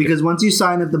 Yes. Okay. Because once you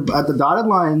sign at the dotted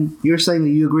line, you're saying that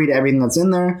you agree to everything that's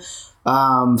in there.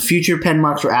 Future pen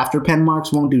marks or after pen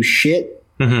marks won't do shit.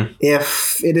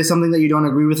 If it is something that you don't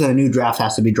agree with, then a new draft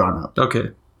has to be drawn up.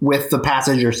 Okay. With the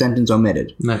passage or sentence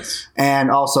omitted. Nice. And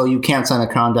also, you can't sign a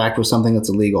contract with something that's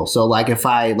illegal. So, like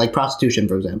prostitution,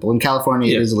 for example, in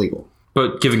California, it is illegal.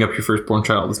 But giving up your firstborn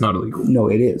child is not illegal. No,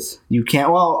 it is. You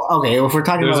can't. Well, okay. If we're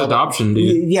talking about adoption,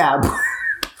 dude. Yeah.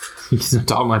 You can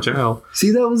adopt my child. See,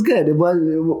 that was good. It was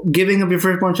giving up your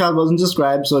firstborn child wasn't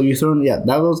described, so you thrown. Yeah,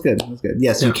 that was good. That was good.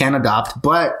 Yes, you can adopt,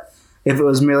 but if it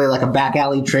was merely like a back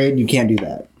alley trade, you can't do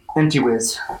that.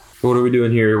 Anti-whiz. What are we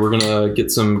doing here? We're gonna get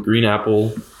some green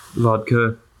apple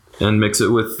vodka and mix it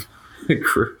with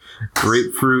grapefruit.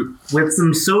 With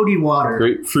some soda water.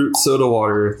 Grapefruit soda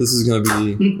water. This is gonna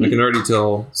be, I can already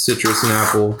tell, citrus and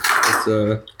apple. It's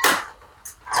gonna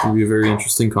be a very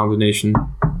interesting combination.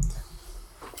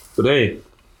 But hey,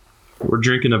 we're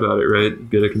drinking about it, right?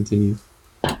 Gotta continue.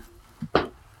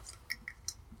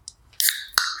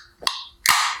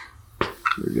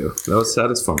 There we go. That was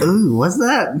satisfying. Ooh, what's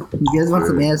that? You guys want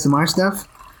some ASMR stuff?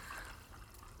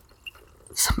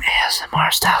 Some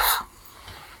ASMR stuff.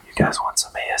 You guys want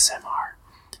some ASMR?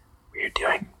 We're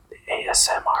doing the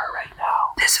ASMR right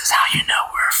now. This is how you know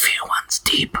we're a few ones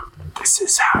deep. This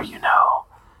is how you know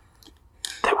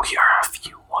that we are a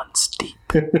few ones deep.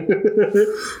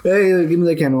 Hey, give me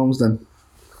that can. Almost done.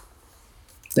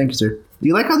 Thank you, sir. Do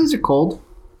you like how these are cold?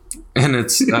 And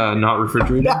it's not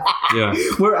refrigerated? Yeah.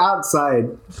 We're outside.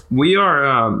 We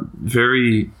are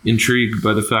very intrigued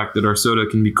by the fact that our soda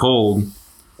can be cold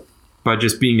by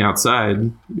just being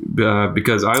outside,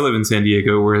 because I live in San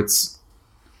Diego where it's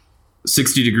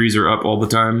 60 degrees or up all the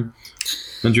time.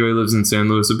 And Joey lives in San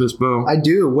Luis Obispo. I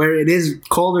do, where it is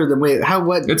colder than... Wait,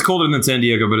 what? It's colder than San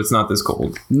Diego, but it's not this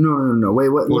cold. No. Wait,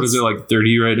 what? What is it, like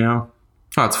 30 right now?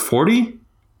 Oh, it's 40?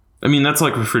 I mean, that's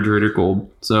like refrigerator cold,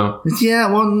 so...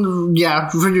 Yeah, well,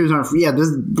 yeah, refrigerators aren't... Yeah,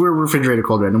 we're refrigerator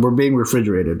cold right now. We're being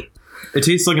refrigerated. It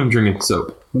tastes like I'm drinking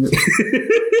soap.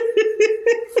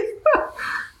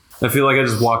 I feel like I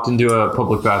just walked into a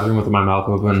public bathroom with my mouth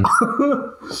open.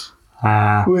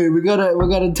 Wait, we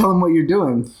gotta tell them what you're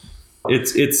doing.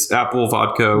 It's apple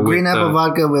vodka. Green apple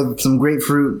vodka with some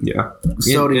grapefruit. Yeah.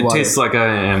 Soda it water. tastes like I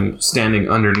am standing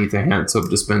underneath a hand soap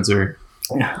dispenser.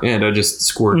 And I just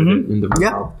squirted it into my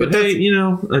mouth. But hey,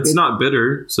 it's not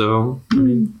bitter, so I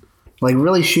mean, like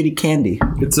really shitty candy.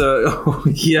 It's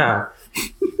yeah.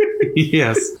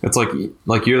 Yes. It's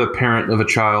like you're the parent of a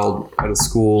child at a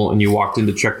school and you walked in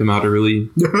to check them out early.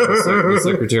 The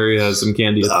secretary has some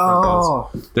candy at the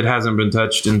front desk that hasn't been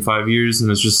touched in 5 years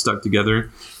and it's just stuck together.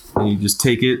 And you just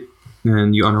take it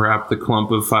and you unwrap the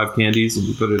clump of 5 candies and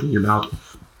you put it in your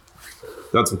mouth.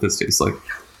 That's what this tastes like.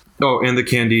 Oh, and the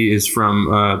candy is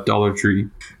from Dollar Tree.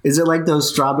 Is it like those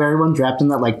strawberry ones wrapped in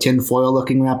that like tin foil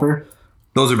looking wrapper?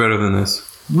 Those are better than this.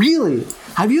 Really?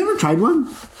 Have you ever tried one?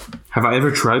 Have I ever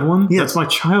tried one? Yes. That's my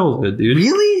childhood, dude.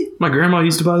 Really? My grandma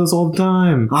used to buy those all the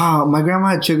time. Oh, my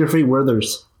grandma had sugar-free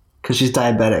Werthers because she's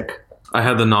diabetic. I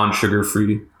had the non-sugar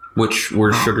free, which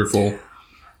were sugarful.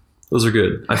 Those are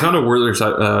good. I found a Werther's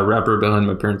wrapper behind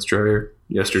my parents' dryer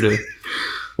yesterday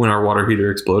when our water heater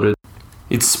exploded.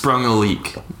 It sprung a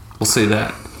leak. We'll say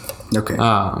that. Okay.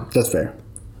 That's fair.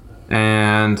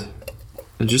 And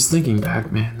just thinking back,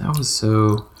 man, that was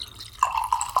so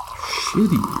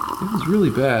shitty. It was really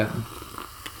bad.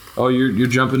 Oh, you're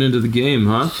jumping into the game,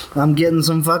 huh? I'm getting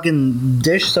some fucking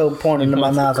dish soap poured into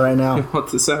my mouth right now.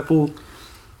 What, this apple?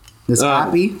 This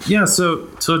happy? Yeah, so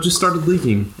it just started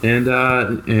leaking, and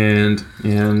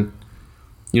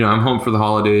you know, I'm home for the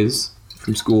holidays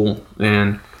from school,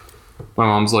 and my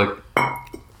mom's like,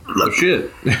 "Oh shit,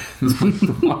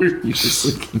 the water heater's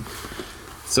leaking."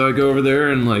 So I go over there,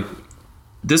 and like,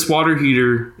 this water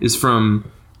heater is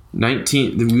from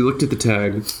we looked at the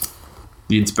tag,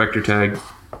 the inspector tag,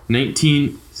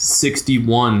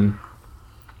 1961.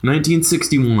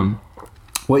 1961.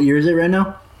 What year is it right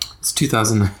now? It's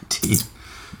 2019.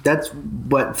 That's,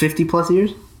 what, 50 plus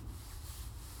years?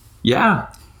 Yeah.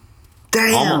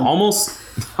 Damn. Almost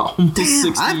 60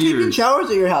 I've taken years.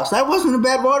 showers at your house. That wasn't a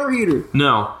bad water heater.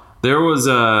 No. There was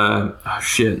I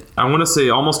want to say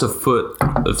almost a foot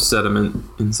of sediment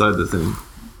inside the thing.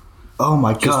 Oh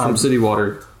my Just god. from city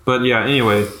water. But yeah,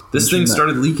 anyway, this thing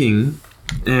started leaking,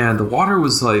 and the water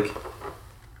was like, it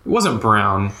wasn't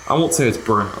brown. I won't say it's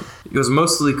brown. It was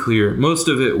mostly clear. Most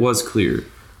of it was clear.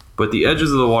 But the edges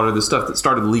of the water, the stuff that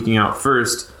started leaking out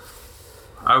first,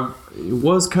 it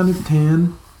was kind of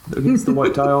tan against the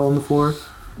white tile on the floor.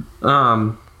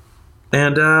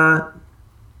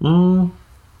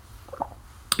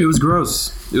 It was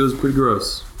gross. It was pretty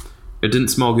gross. It didn't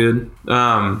smell good.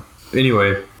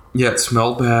 Anyway, yeah, it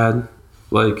smelled bad.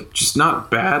 Like, just not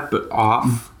bad, but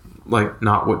off. Like,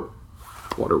 not what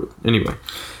water would. Anyway.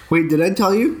 Wait, did I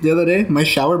tell you the other day my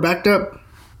shower backed up?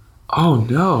 Oh,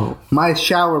 no. My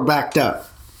shower backed up.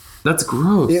 That's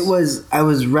gross. It was. I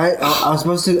was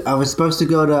supposed to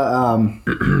go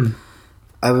to.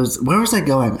 Where was I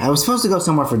going? I was supposed to go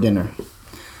somewhere for dinner,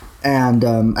 and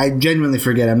I genuinely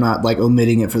forget. I'm not like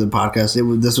omitting it for the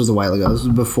podcast. This was a while ago. This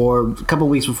was a couple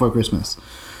weeks before Christmas.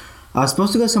 I was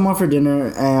supposed to go somewhere for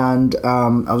dinner, and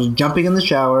I was jumping in the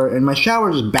shower, and my shower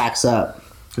just backs up.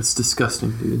 It's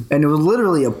disgusting, dude. And it was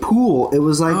literally a pool. It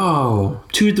was like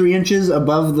 2-3 inches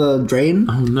above the drain.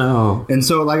 Oh, no. And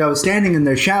so, like, I was standing in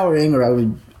there showering, or I was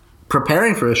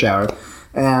preparing for a shower,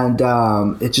 and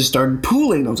it just started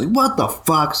pooling. I was like, what the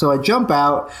fuck? So I jump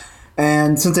out,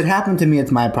 and since it happened to me,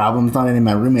 it's my problem. It's not any of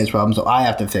my roommate's problem, so I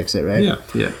have to fix it, right?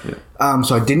 Yeah.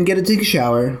 So I didn't get to take a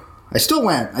shower. I still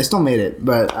went. I still made it,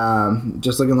 but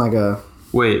just looking like a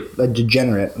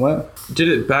degenerate. What? Did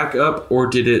it back up, or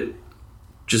did it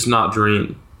just not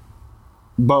drain?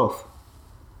 Both.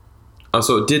 Oh,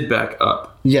 so it did back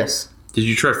up. Yes. Did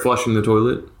you try flushing the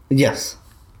toilet? Yes.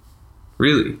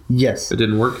 Really? Yes. It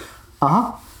didn't work?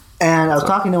 Uh-huh. And I was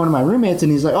talking to one of my roommates,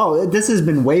 and he's like, oh, this has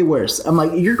been way worse. I'm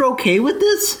like, you're okay with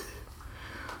this?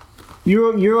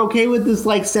 You're okay with this,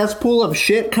 like, cesspool of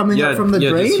shit coming up from the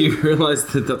drain? Did you realize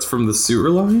that that's from the sewer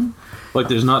line? Like,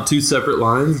 there's not two separate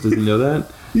lines? Does he know that?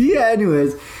 Yeah,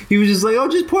 anyways. He was just like, oh,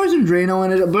 just pour some Drano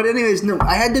in it. But anyways, no,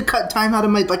 I had to cut time out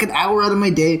of like an hour out of my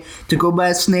day to go buy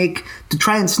a snake, to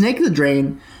try and snake the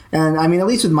drain. And, I mean, at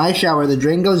least with my shower, the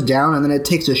drain goes down, and then it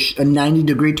takes a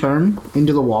 90-degree turn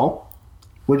into the wall,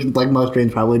 which, like, most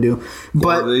drains probably do.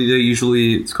 But they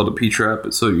usually, it's called a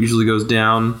P-trap, so it usually goes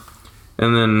down,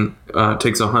 and then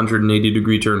takes a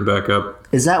 180-degree turn back up.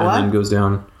 Is that what? And then goes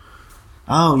down.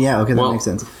 Oh, yeah, okay, that makes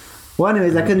sense. Well,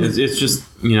 anyways, I couldn't... It's just,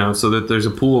 so that there's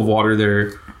a pool of water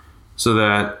there so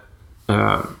that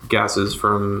gases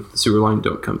from the sewer line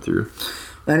don't come through.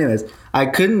 Anyways, I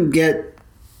couldn't get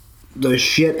the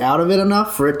shit out of it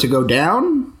enough for it to go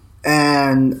down,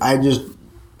 and I just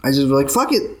was like, fuck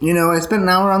it. I spent an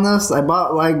hour on this. I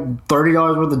bought like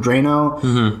 $30 worth of Drano,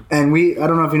 and I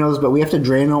don't know if you know this, but we have to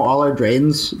Drano all our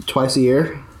drains twice a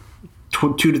year,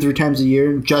 2 to 3 times a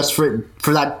year, just for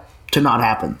that to not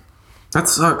happen. That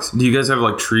sucks. Do you guys have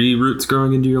like tree roots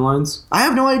growing into your lines? I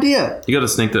have no idea. You gotta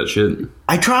snake that shit.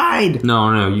 I tried.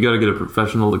 No, you gotta get a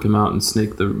professional to come out and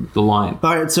snake the line.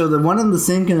 Alright, so the one in the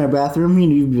sink in our bathroom,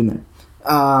 you've been there.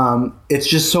 It's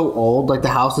just so old. Like, the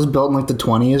house is built in like the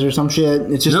 20s or some shit.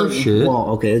 It's just shit. Well,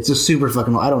 okay, it's just super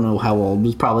fucking old. I don't know how old.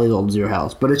 It's probably as old as your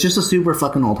house, but it's just a super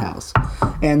fucking old house.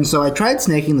 And so I tried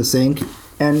snaking the sink,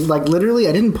 and like literally,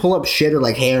 I didn't pull up shit or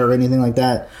like hair or anything like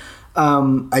that.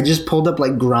 I just pulled up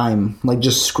like grime, like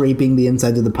just scraping the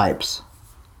insides of the pipes.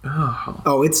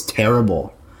 Oh, it's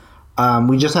terrible.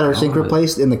 We just had our sink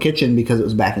replaced in the kitchen because it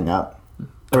was backing up.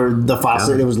 Or the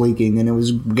faucet, it was leaking, and it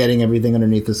was getting everything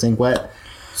underneath the sink wet.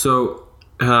 So,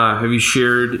 have you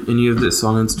shared any of this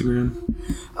on Instagram?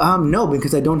 No,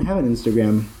 because I don't have an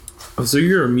Instagram. Oh, so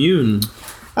you're immune.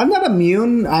 I'm not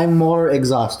immune. I'm more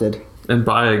exhausted. And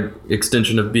by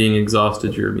extension of being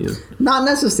exhausted, you're immune. Not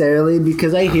necessarily,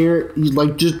 because I hear,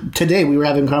 like, just today we were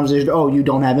having a conversation, oh, you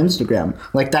don't have Instagram.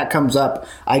 Like, that comes up.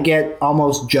 I get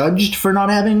almost judged for not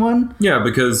having one. Yeah,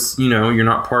 because, you're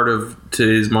not part of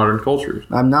today's modern culture.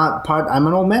 I'm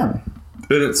an old man.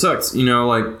 And it sucks.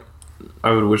 I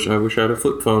wish I had a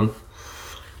flip phone.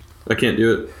 I can't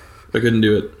do it. I couldn't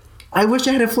do it. I wish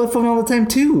I had a flip phone all the time,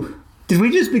 too. Did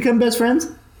we just become best friends?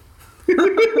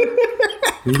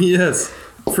 Yes.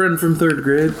 Friend from 3rd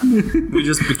grade. We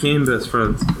just became best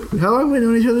friends. How long have we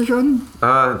known each other, Sean?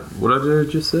 What did I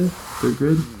just say? 3rd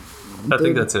grade? I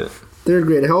think that's it. 3rd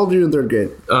grade. How old are you in 3rd grade?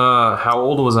 How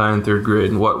old was I in 3rd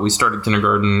grade? We started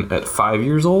kindergarten at 5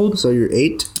 years old. So you're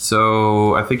 8?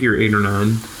 So I think you're 8 or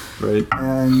 9, right?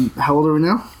 And how old are we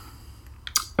now?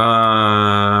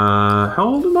 How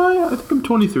old am I? I think I'm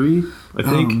 23. I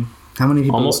think. How many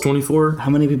people? Almost 24. How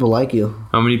many people like you?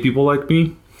 How many people like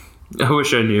me? I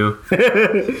wish I knew.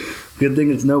 Good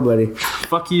thing it's nobody.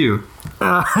 Fuck you.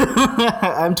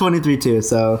 I'm 23 too,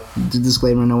 so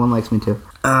disclaimer: no one likes me too.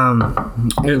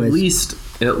 Anyways.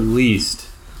 At least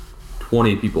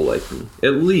 20 people like me.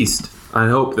 At least. I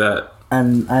hope that.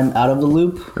 And I'm out of the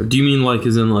loop. Do you mean like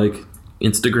as in like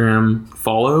Instagram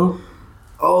follow?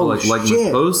 Oh, like shit. my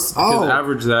posts? Because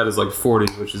average that is like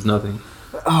 40, which is nothing.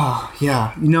 Oh,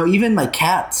 yeah. Even my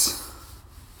cats.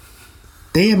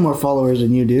 They have more followers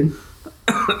than you, dude.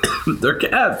 They're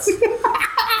cats. Of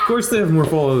course they have more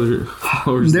followers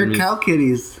They're than me. cow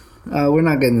kitties. We're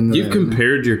not getting into You've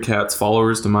compared your cat's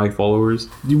followers to my followers.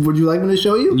 Would you like me to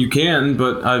show you? You can,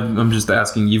 but I'm just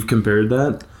asking. You've compared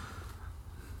that?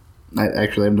 I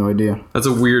actually have no idea. That's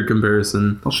a weird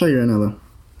comparison. I'll show you right now, though.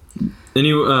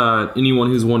 Anyone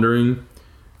who's wondering,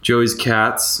 Joey's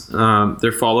cats,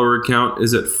 their follower count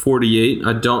is at 48.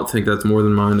 I don't think that's more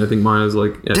than mine. I think mine is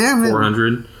like at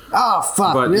 400. Oh,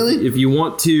 fuck, but really? If you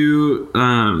want to,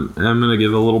 I'm going to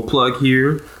give a little plug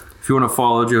here. If you want to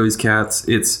follow Joey's cats,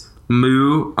 it's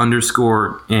moo_and_blue.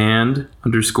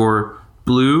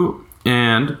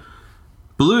 And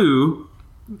blue,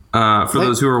 for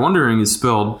those who are wondering, is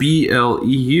spelled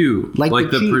BLEU.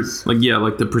 Like the cheese.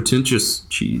 Like the pretentious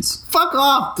cheese. Fuck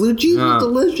off. Blue cheese is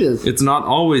delicious. It's not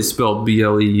always spelled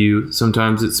BLEU.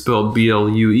 Sometimes it's spelled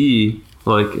BLUE.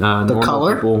 Like the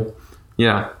color? People.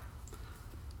 Yeah.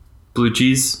 Blue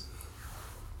cheese.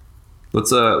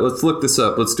 Let's look this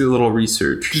up. Let's do a little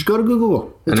research. Just go to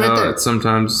Google. It's right there.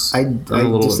 Sometimes I'm a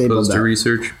little disabled opposed that. to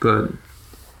research, but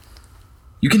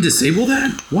you can disable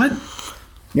that? What?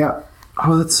 Yeah.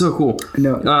 Oh, that's so cool.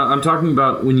 No. I'm talking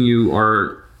about when you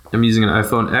are... I'm using an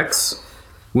iPhone X.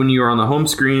 When you are on the home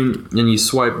screen and you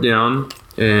swipe down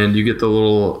and you get the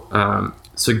little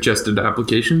suggested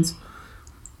applications.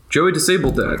 Joey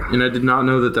disabled that, and I did not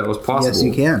know that was possible. Yes,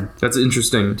 you can. That's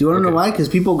interesting. Do you want to know why? Because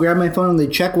people grab my phone and they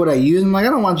check what I use. I'm like, I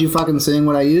don't want you fucking saying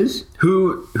what I use.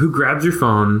 Who grabs your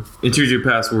phone, enters your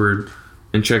password,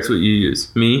 and checks what you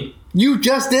use? Me? You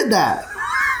just did that.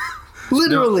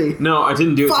 Literally. No, I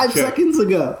didn't do it. 5 seconds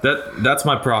ago. That's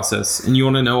my process. And you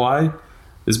want to know why?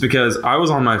 It's because I was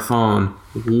on my phone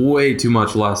way too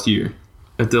much last year.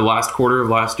 At the last quarter of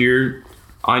last year,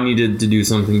 I needed to do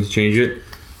something to change it.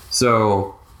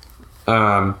 So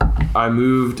I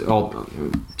moved.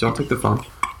 Don't take the phone.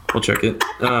 I'll check it.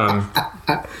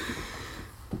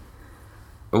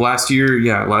 Last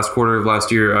quarter of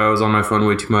last year, I was on my phone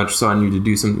way too much, so I needed to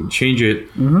do something to change it.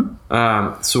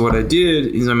 Mm-hmm. So what I did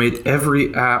is I made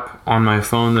every app on my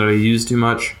phone that I use too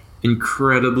much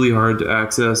incredibly hard to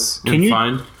access and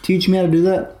find. Can you teach me how to do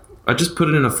that? I just put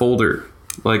it in a folder,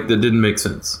 that didn't make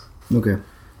sense. Okay.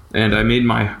 And I made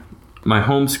my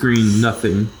home screen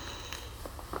nothing.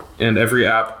 And every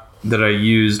app that I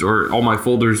used, or all my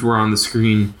folders were on the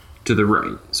screen to the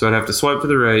right. So I'd have to swipe to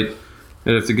the right.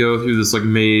 I'd have to go through this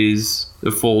maze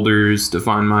of folders to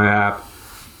find my app.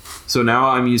 So now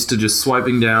I'm used to just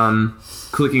swiping down,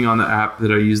 clicking on the app that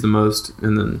I use the most,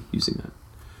 and then using that.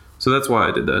 So that's why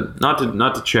I did that. Not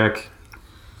to check.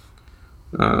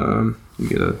 You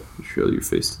gotta show your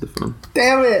face to the phone.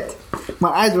 Damn it! My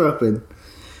eyes were open.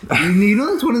 You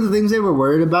know that's one of the things they were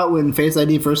worried about when Face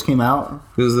ID first came out?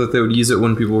 Was that they would use it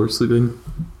when people were sleeping?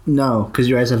 No, because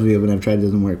your eyes have to be open. I've tried, it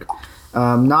doesn't work.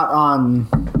 Not on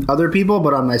other people,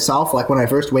 but on myself. Like when I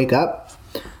first wake up,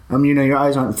 your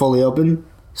eyes aren't fully open.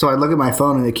 So I look at my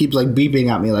phone and it keeps like beeping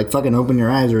at me, like fucking open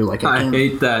your eyes or like I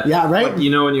hate that. Yeah, right. Like, you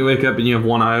know when you wake up and you have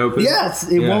one eye open.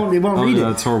 Yes, it won't read it.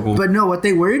 That's horrible. But no, what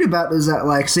they worried about is that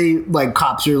like say like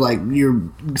cops are like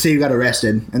say you got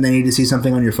arrested and they need to see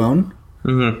something on your phone.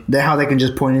 Mm-hmm. How they can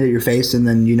just point it at your face and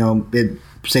then it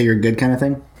say you're good kind of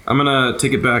thing. I'm gonna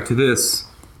take it back to this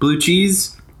blue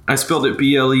cheese. I spelled it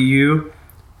BLEU.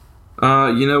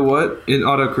 You know what? It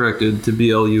autocorrected to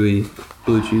BLUE.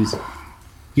 Blue cheese.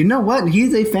 You know what?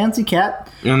 He's a fancy cat.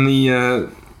 And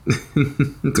the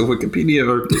Wikipedia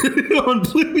on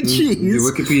blue cheese.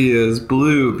 The Wikipedia is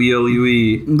blue,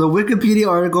 BLUE. The Wikipedia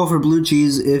article for blue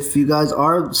cheese. If you guys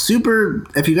are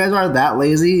that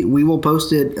lazy, we will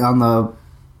post it on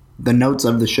the notes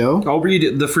of the show. I'll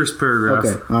read the first paragraph.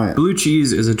 Okay, all right. Blue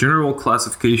cheese is a general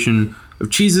classification of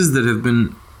cheeses that have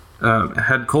been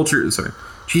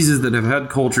cheeses that have had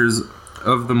cultures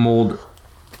of the mold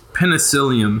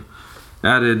Penicillium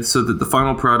added so that the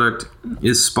final product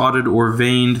is spotted or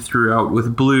veined throughout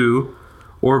with blue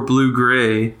or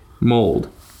blue-gray mold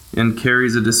and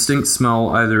carries a distinct smell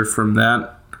either from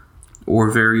that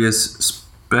or various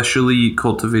specially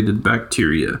cultivated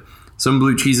bacteria. Some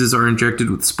blue cheeses are injected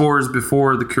with spores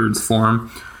before the curds form,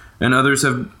 and others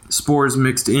have spores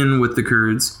mixed in with the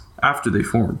curds after they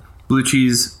form. Blue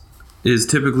cheese is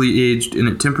typically aged in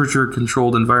a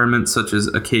temperature-controlled environment such as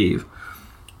a cave.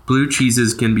 Blue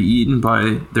cheeses can be eaten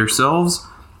by themselves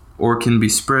or can be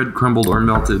spread, crumbled, or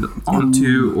melted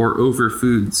onto or over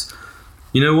foods.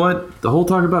 You know what? The whole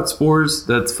talk about spores,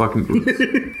 that's fucking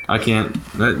good. I can't.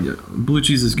 Blue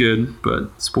cheese is good, but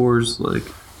spores, like,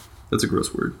 that's a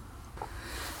gross word.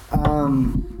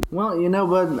 Well,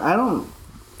 but I don't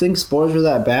think spores are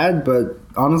that bad, but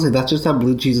honestly, that's just how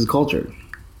blue cheese is cultured.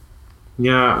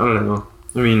 Yeah, I don't know.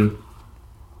 I mean,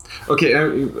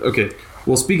 okay.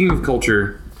 Well, speaking of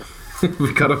culture,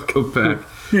 we gotta go back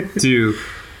to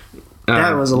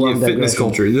that was a long fitness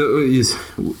culture.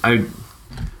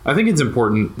 I think it's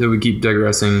important that we keep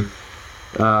digressing,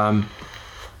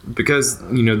 because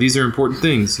these are important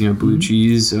things. Blue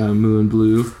cheese, moo and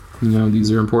blue.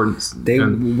 These are important. They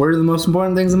were the most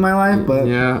important things in my life, but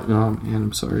yeah. Oh man,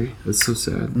 I'm sorry. That's so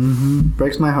sad. Mm-hmm.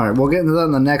 Breaks my heart. We'll get into that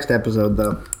in the next episode,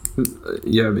 though.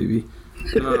 Yeah, maybe.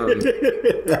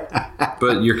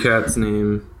 But your cat's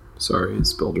name, sorry, it's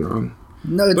spelled wrong.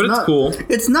 No, it's not. But it's cool.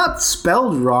 It's not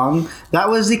spelled wrong. That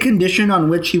was the condition on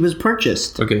which he was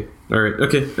purchased. Okay. All right.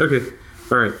 Okay.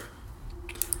 All right.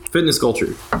 Fitness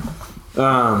culture.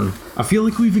 I feel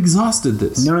like we've exhausted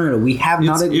this. No. We have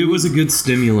not. It was a good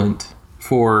stimulant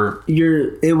for.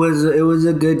 It was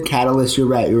a good catalyst. You're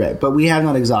right. But we have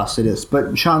not exhausted this.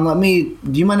 But Sean,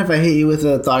 do you mind if I hit you with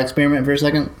a thought experiment for a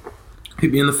second?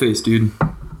 Hit me in the face, dude.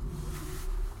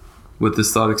 With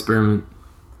this thought experiment.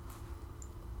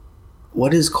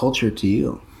 What is culture to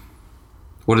you?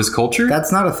 What is culture?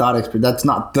 That's not a thought experiment. That's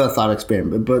not the thought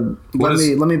experiment. But let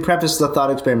me preface the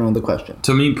thought experiment with a question.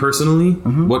 To me personally,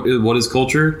 what is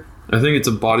culture? I think it's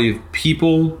a body of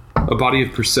people, a body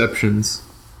of perceptions.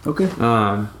 Okay.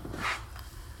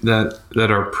 That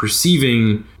are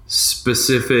perceiving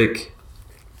specific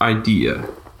idea.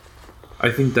 I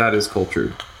think that is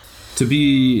culture. To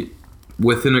be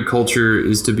within a culture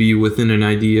is to be within an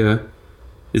idea.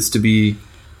 It's to be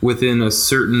within a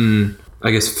certain, I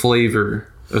guess, flavor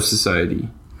of society,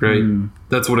 right?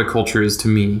 That's what a culture is to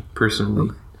me,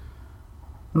 personally.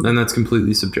 Okay. And that's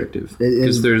completely subjective.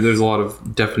 Because there's a lot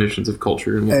of definitions of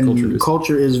culture and what culture is.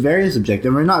 Culture is very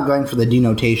subjective. We're not going for the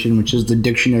denotation, which is the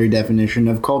dictionary definition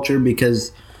of culture,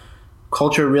 because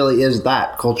culture really is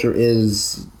that. Culture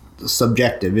is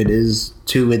subjective. It is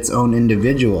to its own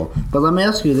individual. But let me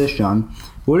ask you this, John.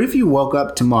 What if you woke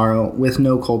up tomorrow with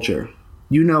no culture?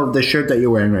 The shirt that you're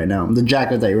wearing right now, the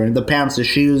jacket that you're wearing, the pants, the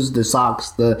shoes, the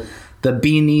socks, the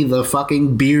beanie, the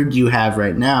fucking beard you have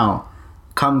right now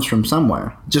comes from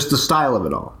somewhere. Just the style of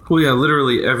it all. Well, yeah,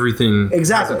 literally everything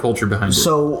has a culture behind it.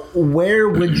 So where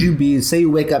would you be? Say you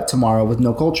wake up tomorrow with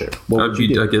no culture. What would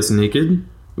you do? I guess naked.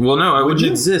 Well, no, I wouldn't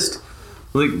exist.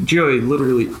 Like, Joey,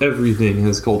 literally everything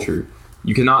has culture.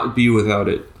 You cannot be without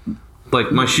it.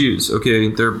 Like my shoes, okay,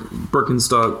 they're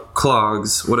Birkenstock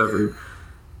clogs, whatever.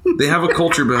 They have a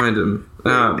culture behind them.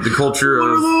 The culture of...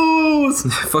 What are those?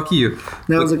 Fuck you.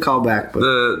 That was a callback. But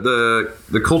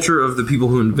the culture of the people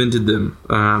who invented them.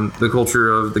 The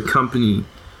culture of the company.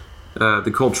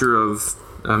 The culture of...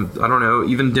 I don't know,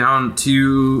 even down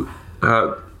to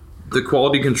the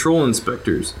quality control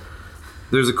inspectors.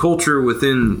 There's a culture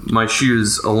within my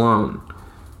shoes alone.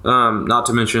 Not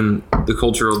to mention the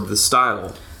culture of the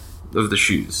style of the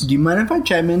shoes. Do you mind if I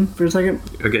chime in for a second?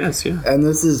 I guess, yeah. And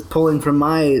this is pulling from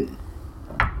my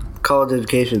college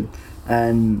education.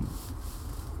 And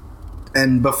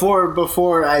and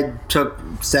before I took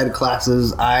said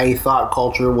classes, I thought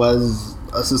culture was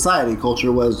a society.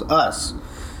 Culture was us.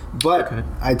 But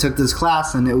I took this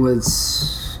class, and it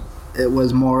was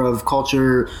more of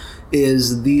culture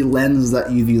is the lens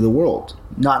that you view the world.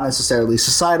 Not necessarily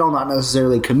societal, not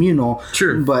necessarily communal.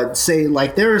 Sure. But say,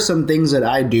 like, there are some things that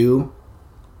I do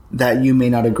that you may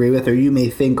not agree with or you may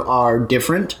think are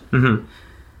different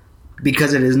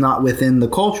because it is not within the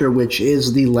culture, which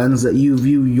is the lens that you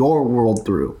view your world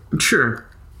through. Sure.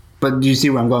 But do you see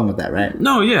where I'm going with that, right?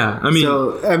 No, yeah.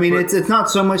 It's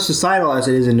not so much societal as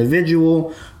it is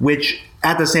individual, which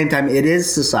at the same time it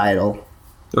is societal.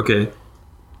 Okay.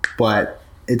 But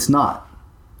it's not.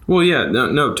 Well, yeah,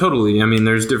 no, totally. I mean,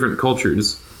 there's different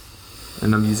cultures,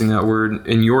 and I'm using that word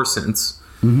in your sense,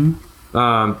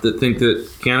 that think that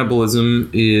cannibalism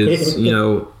is,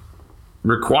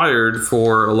 required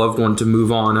for a loved one to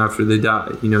move on after they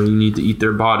die. You need to eat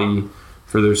their body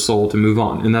for their soul to move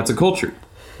on, and that's a culture,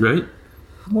 right?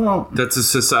 Well, that's a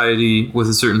society with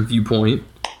a certain viewpoint.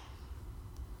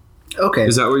 Okay.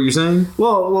 Is that what you're saying?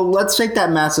 Well, let's take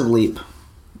that massive leap.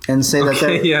 And say that.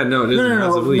 It is a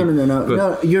massive leap.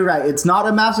 No. You're right. It's not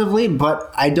a massive leap,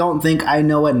 but I don't think I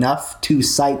know enough to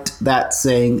cite that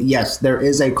saying. Yes, there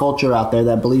is a culture out there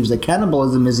that believes that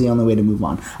cannibalism is the only way to move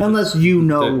on, unless you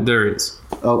know there is.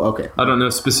 Oh, okay. I don't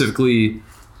know specifically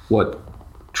what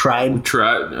tribe.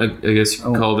 I guess you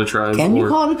can call it a tribe. Can you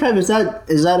call it a tribe? Is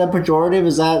that a pejorative?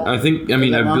 Is that? I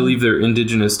believe they're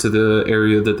indigenous to the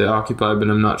area that they occupy, but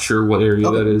I'm not sure what area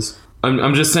that is.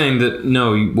 I'm just saying that,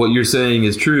 no, what you're saying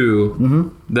is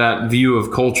true. That view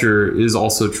of culture is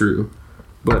also true.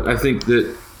 But I think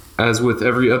that, as with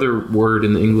every other word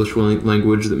in the English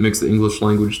language that makes the English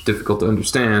language difficult to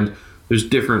understand, there's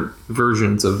different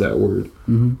versions of that word.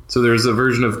 So there's a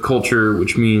version of culture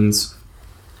which means,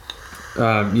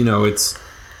 it's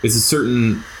a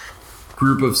certain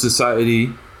group of society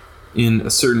in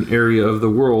a certain area of the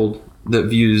world that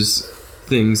views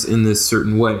things in this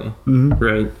certain way,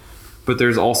 right? But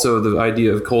there's also the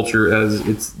idea of culture as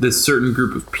it's this certain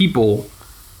group of people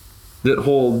that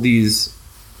hold these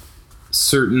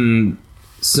certain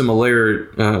similar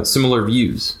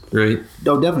views, right?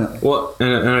 Oh, definitely. Well,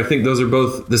 and I think those are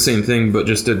both the same thing, but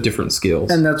just at different scales.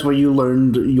 And that's where you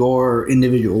learned your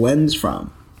individual lens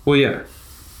from. Well, yeah.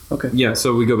 Okay. Yeah,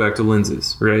 so we go back to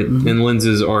lenses, right? And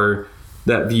lenses are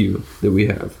that view that we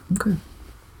have. Okay.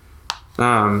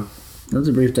 That's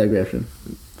a brief digression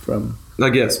from... I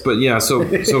guess, but yeah, so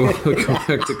we go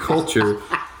back to culture,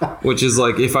 which is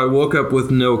like, if I woke up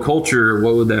with no culture,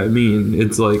 what would that mean?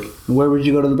 It's like... Where would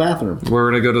you go to the bathroom? Where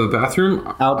would I go to the bathroom?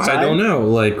 Outside? I don't know.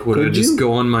 Like, would I just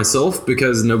go on myself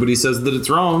because nobody says that it's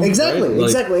wrong? Exactly, right?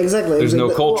 exactly. There's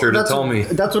no culture to tell me.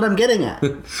 That's what I'm getting at.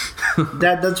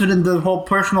 That's what in the whole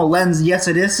personal lens, yes,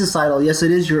 it is societal. Yes,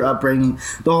 it is your upbringing.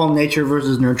 The whole nature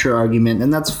versus nurture argument.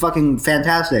 And that's fucking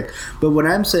fantastic. But what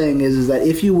I'm saying is that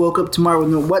if you woke up tomorrow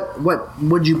with no... What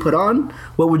would you put on?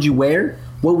 What would you wear?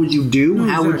 What would you do? No,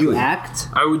 How would you act?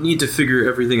 I would need to figure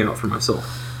everything out for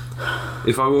myself.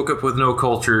 If I woke up with no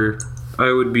culture,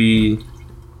 I would be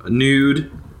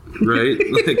nude, right?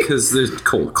 Because there's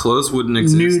clothes wouldn't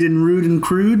exist. Nude and rude and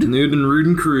crude? Nude and rude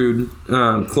and crude.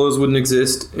 Clothes wouldn't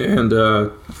exist. And,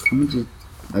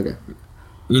 okay.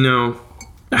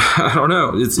 I don't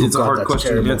know. It's a hard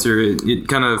question to answer. It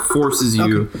kind of forces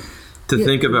you to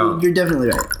think about... You're definitely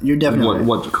right. You're definitely right.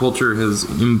 What culture has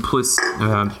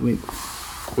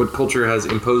what culture has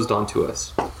imposed onto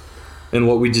us, and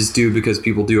what we just do because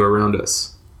people do around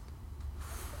us.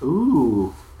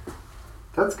 Ooh,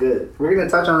 that's good. We're gonna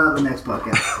touch on that in the next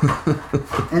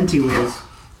podcast. And 2 ways.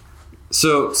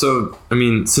 So I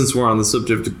mean, since we're on the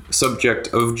subject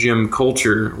of gym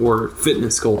culture or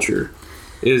fitness culture,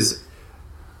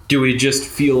 do we just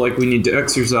feel like we need to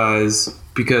exercise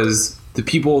because the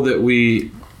people that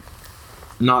we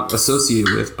not associate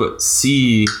with but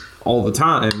see all the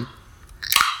time,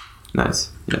 nice,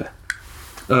 yeah,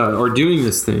 are doing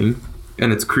this thing,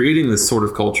 and it's creating this sort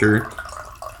of culture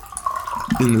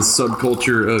in this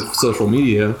subculture of social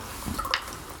media?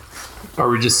 Are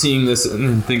we just seeing this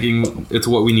and thinking it's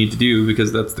what we need to do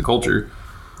because that's the culture?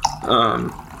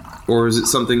 Or is it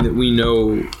something that we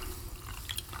know,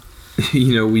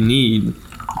 we need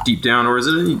deep down? Or is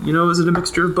it a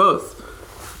mixture of both?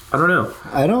 I don't know.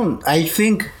 I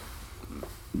think...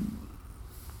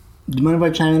 Do you mind if I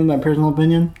chime in my personal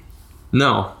opinion?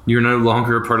 No, you're no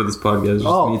longer a part of this podcast. It's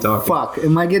just me talking. Fuck.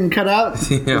 Am I getting cut out?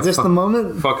 Yeah, is this the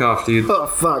moment? Fuck off, dude. Oh,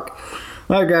 fuck.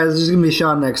 Alright, guys. This is going to be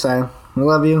Sean next time. I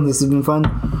love you. This has been fun.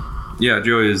 Yeah,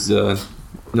 Joey is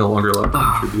no longer allowed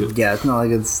to contribute. Yeah, it's not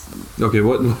like it's... Okay,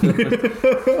 what?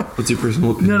 What's your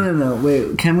personal opinion? No.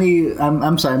 Wait, can we...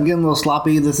 I'm sorry, I'm getting a little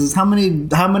sloppy. This is... How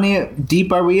many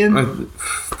deep are we in?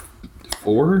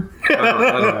 4? I don't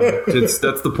know.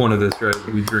 That's the point of this, right?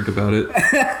 We drink about it.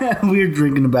 We're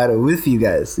drinking about it with you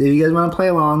guys. If you guys want to play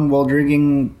along, we're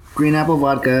drinking green apple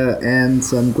vodka and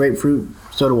some grapefruit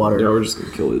soda water. Yeah, we're just going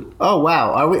to kill it. Oh,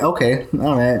 wow. Are we? Okay.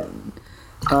 All right.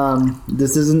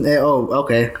 This isn't...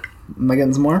 okay. Am I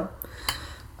getting some more?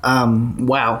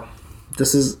 Wow.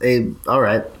 This is a... All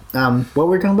right. What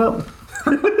were we talking about?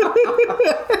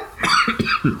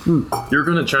 You're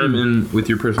going to chime in with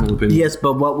your personal opinion. Yes,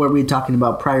 but what were we talking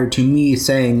about prior to me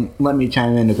saying, let me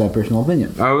chime in with my personal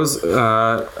opinion? I was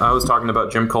talking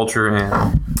about gym culture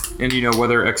and you know,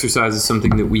 whether exercise is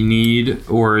something that we need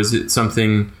or is it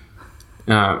something...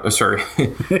 if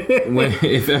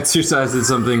exercise is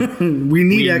something we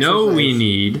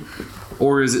need,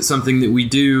 or is it something that we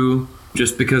do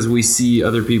just because we see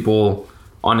other people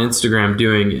on Instagram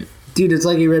doing it? Dude, it's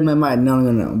like you read my mind.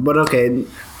 No. But okay,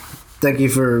 thank you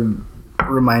for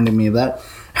reminding me of that.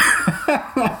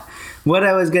 What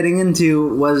I was getting into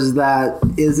was that,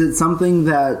 is it something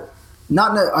that,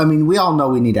 we all know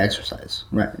we need exercise,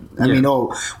 right?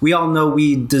 We all know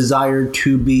we desire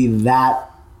to be that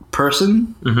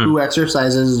person who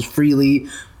exercises freely,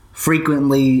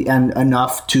 frequently, and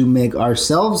enough to make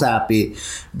ourselves happy.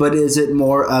 But is it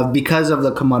more of, because of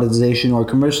the commoditization or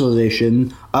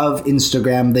commercialization of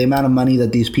Instagram, the amount of money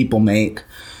that these people make,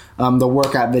 the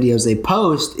workout videos they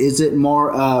post, is it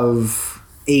more of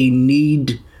a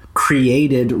need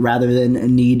created rather than a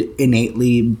need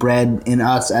innately bred in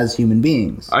us as human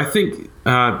beings? I think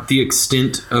the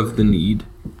extent of the need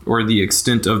or the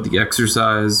extent of the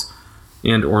exercise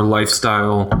and or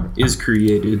lifestyle is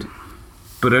created,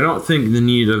 but I don't think the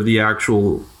need of the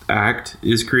actual act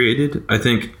is created. I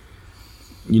think,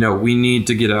 we need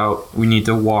to get out, we need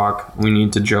to walk, we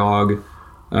need to jog,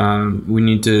 we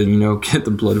need to get the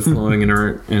blood flowing in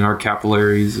our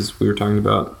capillaries, as we were talking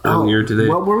about earlier today.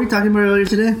 What were we talking about earlier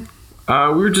today?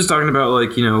 We were just talking about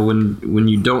when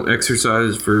you don't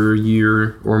exercise for a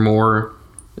year or more,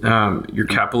 your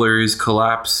capillaries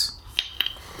collapse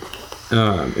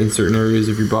in certain areas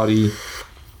of your body,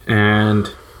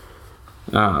 and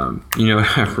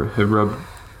have rubbed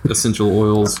essential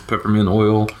oils, peppermint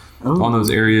oil, on those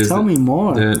areas. Tell me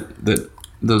more. That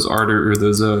those arteries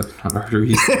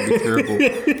can be terrible.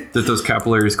 That those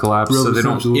capillaries collapse, so they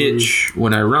don't itch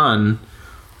when I run.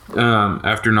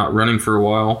 After not running for a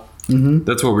while,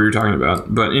 that's what we were talking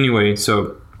about. But anyway,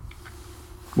 so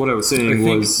what I was saying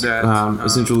was that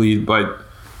essentially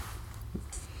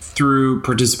through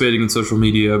participating in social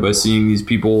media, by seeing these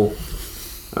people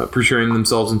portraying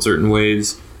themselves in certain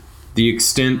ways, the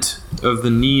extent of the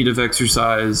need of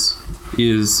exercise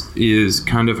is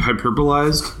kind of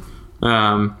hyperbolized.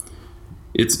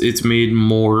 It's made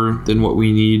more than what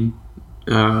we need.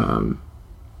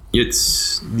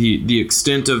 It's the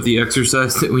extent of the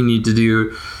exercise that we need to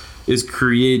do is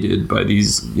created by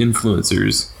these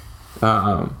influencers,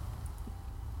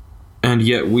 and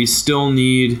yet we still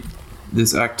need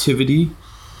this activity.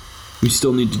 We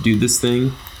still need to do this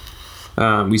thing.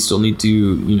 We still need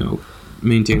to,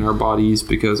 maintain our bodies,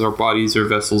 because our bodies are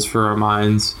vessels for our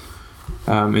minds,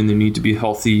 and they need to be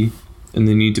healthy, and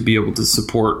they need to be able to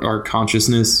support our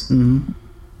consciousness. I'm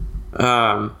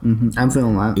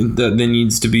feeling that. That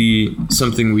needs to be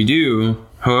something we do.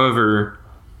 However,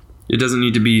 it doesn't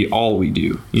need to be all we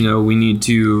do. We need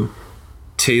to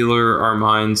tailor our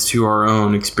minds to our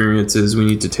own experiences. We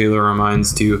need to tailor our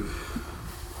minds to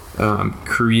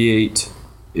create,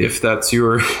 if that's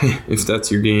your game,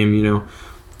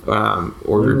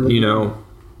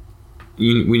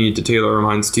 we need to tailor our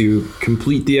minds to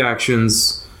complete the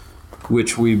actions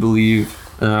which we believe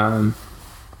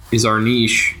is our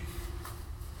niche.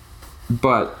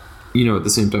 But at the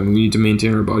same time, we need to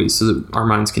maintain our bodies so that our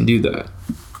minds can do that.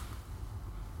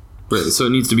 Right. So it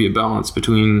needs to be a balance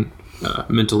between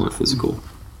mental and physical.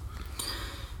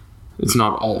 It's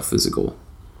not all physical.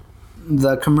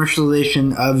 The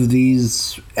commercialization of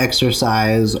these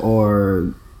exercise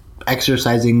or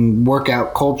exercising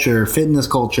workout culture, fitness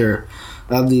culture,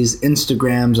 of these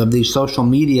Instagrams, of these social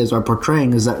medias are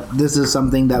portraying is that this is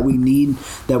something that we need,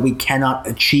 that we cannot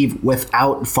achieve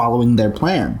without following their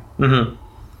plan. Mm-hmm.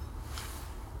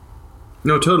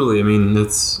 No, totally. I mean,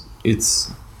 it's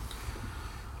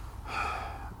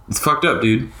fucked up,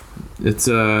 dude. It's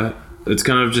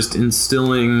kind of just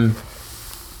instilling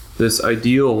this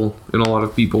ideal in a lot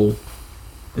of people,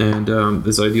 and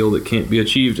this ideal that can't be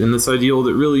achieved, and this ideal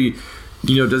that really,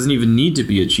 doesn't even need to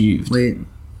be achieved. Wait.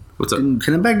 What's up?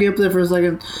 Can I back you up there for a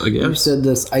second? I guess. You said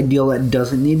this ideal that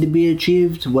doesn't need to be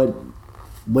achieved. What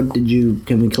did you?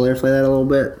 Can we clarify that a little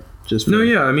bit? No,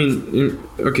 yeah. I mean,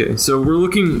 okay. So we're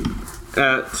looking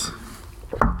at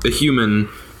a human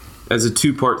as a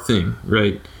two-part thing,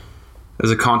 right? As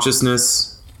a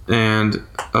consciousness and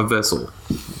a vessel.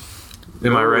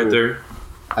 Am I right there?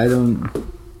 I don't.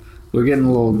 We're getting a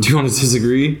little. Do you want to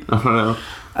disagree? I don't know.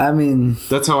 I mean,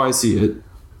 that's how I see it.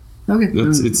 Okay.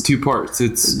 It's two parts.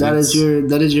 Is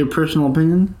your personal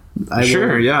opinion.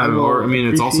 Sure. Yeah. Or I mean,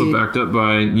 it's also backed up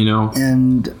by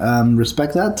and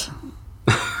respect that.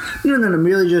 No.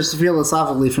 Merely just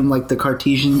philosophically from like the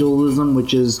Cartesian dualism,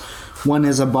 which is one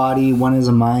is a body, one is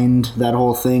a mind. That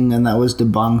whole thing, and that was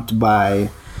debunked by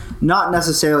not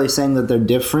necessarily saying that they're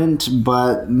different,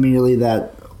 but merely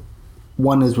that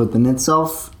one is within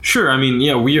itself. Sure. I mean,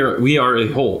 yeah, we are a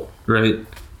whole, right?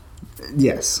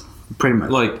 Yes. Pretty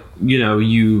much. Like,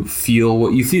 you feel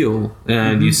what you feel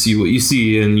and you see what you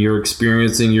see and you're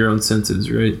experiencing your own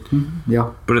senses, right? Mm-hmm.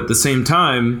 Yeah. But at the same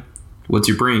time, what's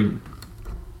your brain?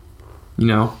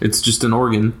 It's just an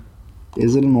organ.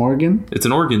 Is it an organ? It's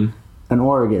an organ. An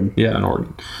organ. Yeah, an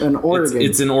organ. An organ.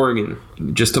 It's an organ.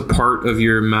 Just a part of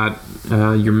your matter,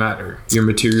 your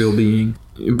material being.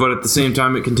 But at the same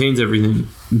time, it contains everything.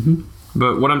 Mm-hmm.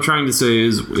 But what I'm trying to say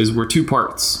is we're two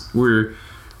parts. We're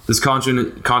this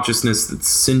consciousness that's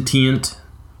sentient,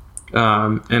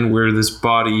 and we're this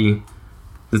body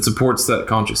that supports that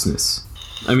consciousness.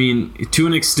 I mean, to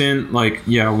an extent, like,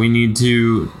 yeah, we need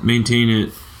to maintain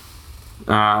it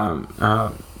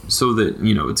so that,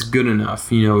 it's good enough.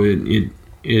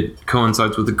 It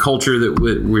coincides with the culture that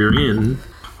we're in.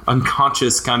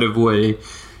 Unconscious kind of way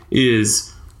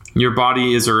is your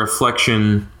body is a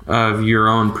reflection of your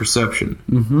own perception,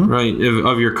 right?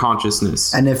 Of your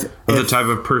consciousness, and if the type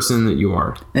of person that you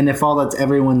are. And if all that's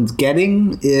everyone's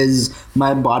getting is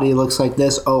my body looks like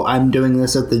this, oh, I'm doing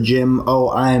this at the gym, oh,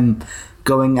 I'm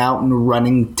going out and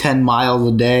running 10 miles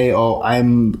a day, oh,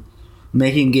 I'm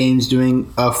making gains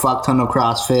doing a fuck ton of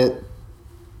CrossFit.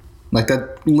 Like,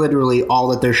 that's literally all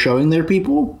that they're showing their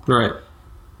people. Right.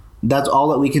 That's all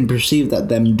that we can perceive that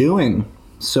them doing.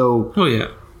 So, oh yeah.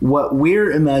 What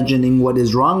we're imagining what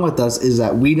is wrong with us is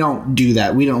that we don't do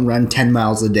that. We don't run 10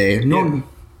 miles a day. No. Yeah.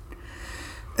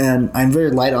 And I'm very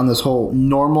light on this whole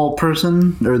normal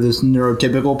person or this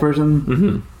neurotypical person.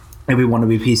 Mm-hmm. If we want to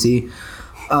be PC.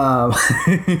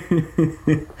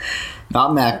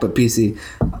 Not Mac, but PC.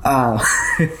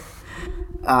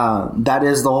 That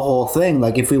is the whole thing.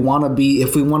 Like, if we want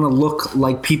to look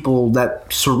like people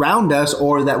that surround us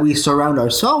or that we surround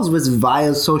ourselves with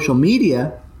via social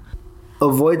media,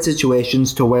 avoid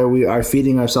situations to where we are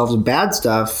feeding ourselves bad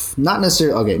stuff. Not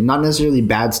necessarily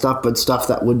bad stuff, but stuff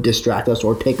that would distract us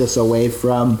or take us away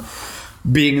from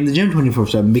being in the gym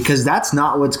 24/7. Because that's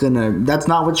not what's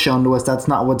shown to us. That's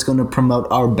not what's gonna promote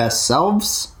our best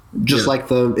selves. Just like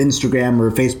the Instagram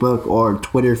or Facebook or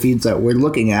Twitter feeds that we're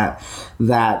looking at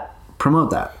that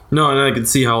promote that. No, and I can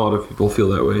see how a lot of people feel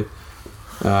that way,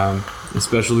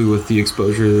 especially with the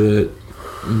exposure that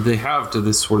they have to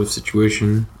this sort of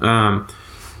situation.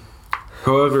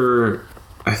 However,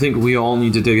 I think we all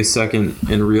need to take a second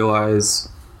and realize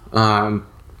that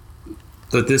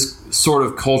this sort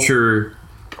of culture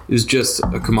is just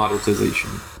a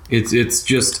commoditization. It's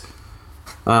just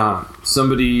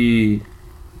somebody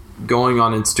going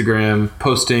on Instagram,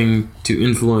 posting to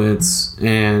influence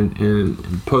and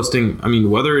posting, I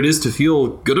mean, whether it is to feel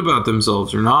good about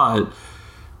themselves or not,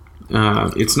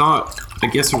 it's not, I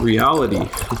guess, a reality.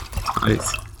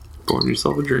 Pour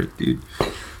yourself a drink, dude.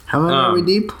 How many are we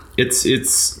deep? It's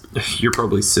you're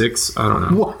probably 6. I don't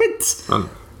know.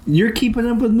 What? You're keeping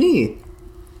up with me.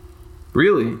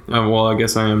 Really? Well, I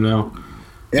guess I am now.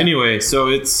 Yeah. Anyway, so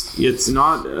it's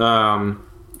not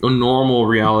a normal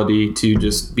reality to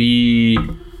just be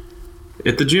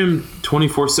at the gym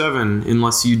 24/7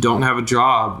 unless you don't have a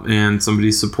job and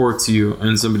somebody supports you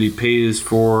and somebody pays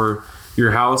for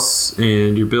your house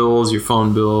and your bills, your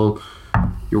phone bill,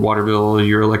 your water bill,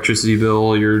 your electricity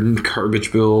bill, your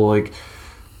garbage bill. Like,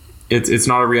 it's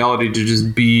not a reality to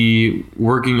just be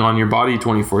working on your body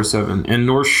 24/7, and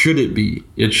nor should it be.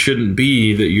 It shouldn't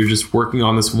be that you're just working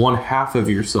on this one half of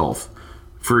yourself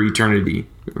for eternity,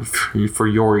 for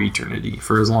your eternity,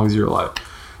 for as long as you're alive.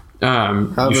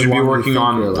 You should be working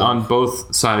on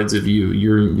both sides of you,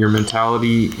 your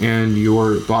mentality and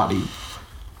your body.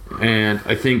 And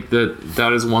I think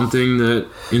that is one thing that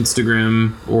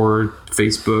Instagram or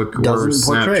Facebook or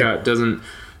Snapchat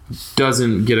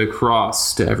doesn't get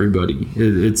across to everybody.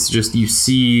 It's just, you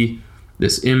see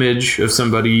this image of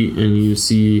somebody and you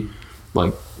see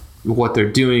like what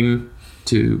they're doing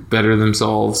to better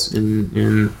themselves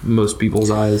in most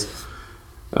people's eyes.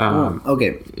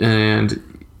 Okay. And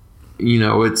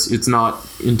it's not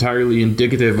entirely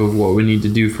indicative of what we need to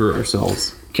do for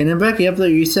ourselves. Can I back you up there?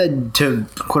 You said to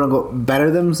quote unquote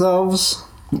better themselves.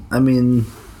 I mean,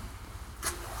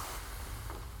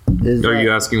 are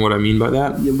you asking what I mean by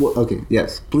that? Yeah, okay.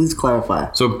 Yes. Please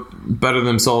clarify. So better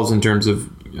themselves in terms of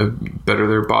better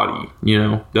their body.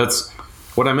 That's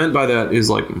what I meant by that. Is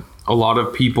like a lot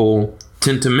of people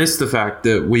tend to miss the fact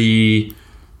that we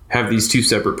have these two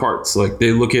separate parts. Like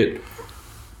they look at,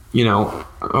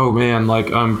 oh man,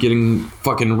 like I'm getting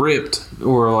fucking ripped,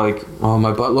 or like, oh,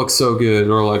 my butt looks so good,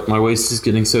 or like my waist is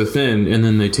getting so thin, and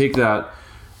then they take that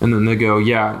and then they go,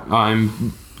 yeah,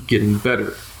 I'm getting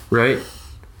better, right?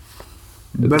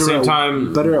 At the same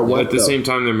time,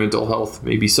 their mental health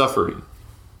may be suffering,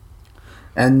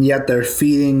 and yet they're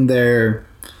feeding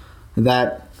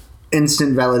that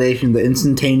instant validation, the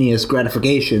instantaneous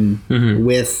gratification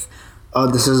with, oh,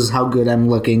 this is how good I'm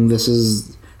looking, this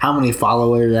is how many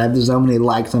followers I have, this is how many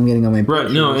likes I'm getting on my pictures.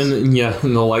 Right, no, and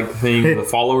the like thing, the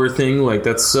follower thing, like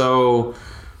that's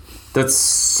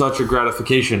such a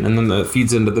gratification, and then that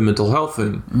feeds into the mental health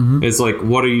thing. It's like,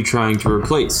 what are you trying to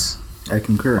replace? I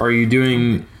concur. Are you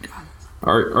doing,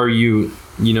 are you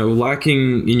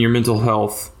lacking in your mental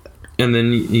health, and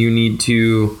then you need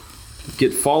to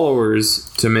get followers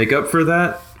to make up for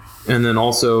that, and then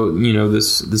also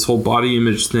this whole body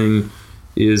image thing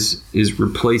is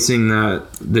replacing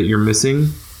that you're missing,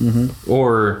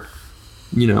 or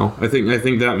I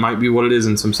think that might be what it is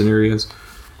in some scenarios,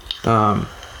 but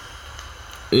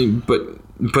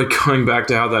going back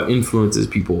to how that influences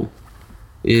people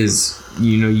is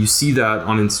you see that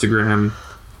on Instagram,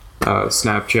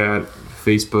 Snapchat,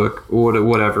 Facebook, or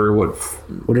whatever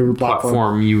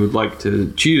platform you would like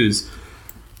to choose.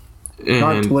 And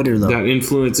not Twitter, though. That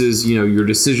influences, your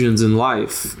decisions in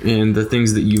life and the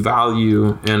things that you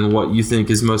value and what you think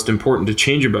is most important to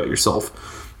change about yourself.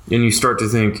 And you start to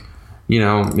think,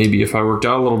 maybe if I worked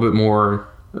out a little bit more,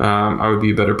 I would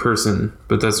be a better person.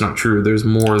 But that's not true. There's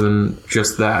more than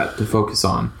just that to focus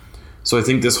on. So I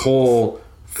think this whole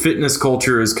fitness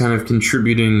culture is kind of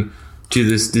contributing to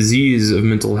this disease of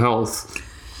mental health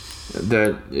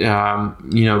that,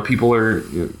 people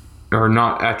are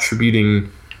not attributing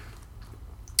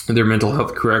their mental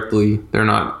health correctly. They're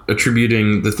not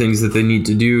attributing the things that they need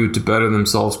to do to better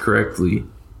themselves correctly,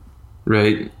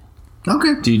 right?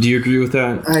 Okay. Do you agree with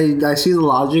that? I see the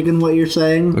logic in what you're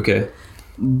saying. Okay.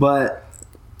 But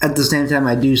at the same time,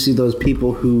 I do see those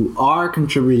people who are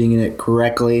contributing in it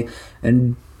correctly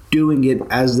and doing it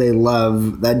as they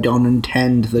love, that don't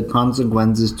intend the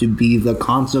consequences to be the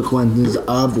consequences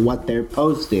of what they're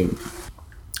posting.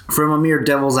 From a mere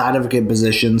devil's advocate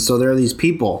position, so there are these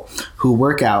people who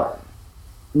work out,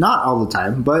 not all the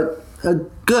time, but a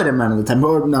good amount of the time,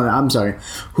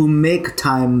 who make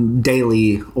time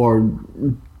daily or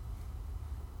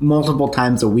multiple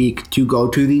times a week to go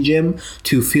to the gym,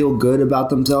 to feel good about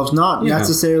themselves, not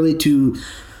necessarily to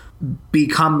be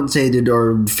compensated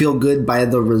or feel good by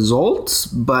the results,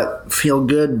 but feel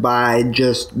good by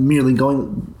just merely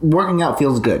working out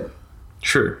feels good.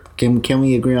 Sure. Can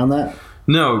we agree on that?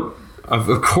 No, of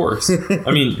course. I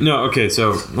mean, no, okay,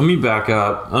 so let me back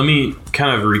up. Let me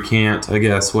kind of recant, I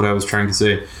guess, what I was trying to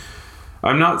say.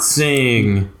 I'm not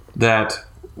saying that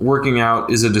working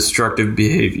out is a destructive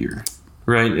behavior,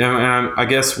 right? And I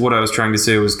guess what I was trying to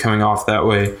say was coming off that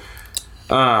way.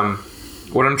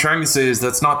 What I'm trying to say is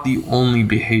that's not the only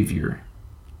behavior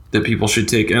that people should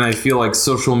take. And I feel like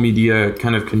social media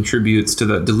kind of contributes to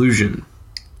that delusion,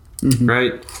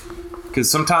 right?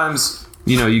 Because sometimes,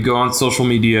 you go on social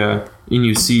media and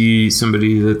you see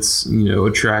somebody that's,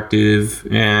 attractive,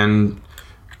 and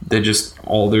they just,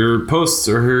 all their posts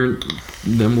are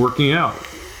them working out,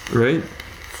 right?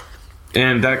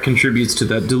 And that contributes to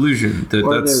that delusion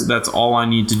that that's all I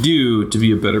need to do to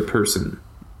be a better person,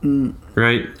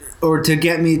 right? Or to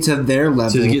get me to their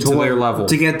level. To get to their level.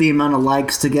 To get the amount of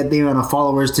likes, to get the amount of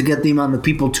followers, to get the amount of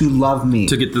people to love me.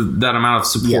 To get that amount of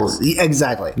support. Yes,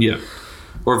 exactly. Yeah.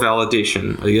 Or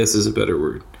validation, I guess is a better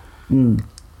word.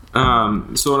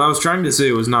 So what I was trying to say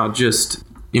was not just,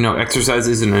 exercise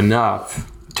isn't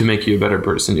enough to make you a better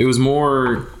person. It was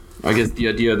more, I guess, the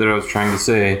idea that I was trying to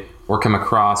say or come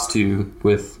across to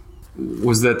with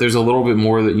was that there's a little bit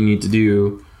more that you need to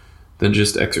do than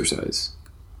just exercise.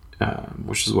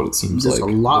 Which is what it seems like.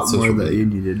 There's a lot more that you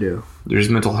need to do. There's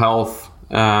mental health.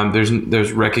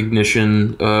 There's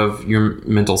recognition of your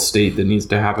mental state that needs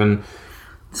to happen.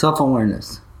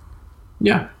 Self-awareness.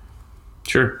 Yeah,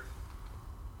 sure,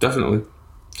 definitely.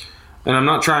 And I'm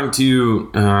not trying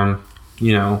to,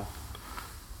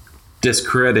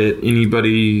 discredit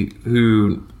anybody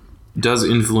who does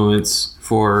influence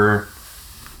for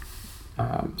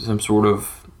some sort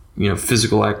of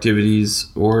physical activities,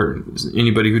 or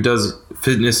anybody who does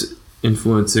fitness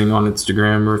influencing on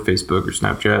Instagram or Facebook or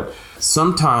Snapchat.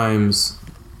 Sometimes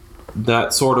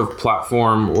that sort of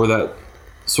platform or that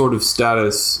sort of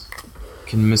status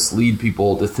can mislead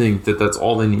people to think that that's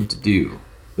all they need to do.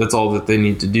 That's all that they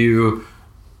need to do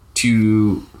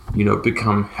to,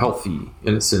 become healthy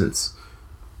in a sense.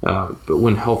 But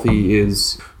when healthy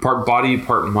is part body,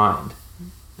 part mind,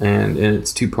 and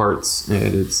it's two parts,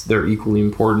 and they're equally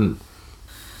important.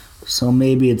 So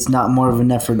maybe it's not more of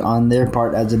an effort on their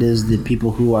part as it is the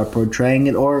people who are portraying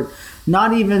it, or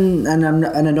not even. And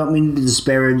I don't mean to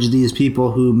disparage these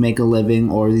people who make a living,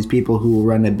 or these people who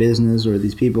run a business, or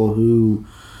these people who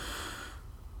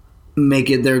make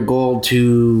it their goal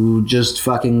to just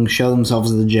fucking show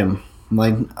themselves at the gym.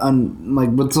 Like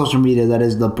with social media, that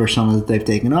is the persona that they've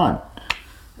taken on.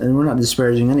 And we're not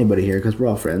disparaging anybody here because we're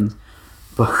all friends.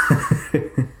 But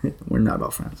we're not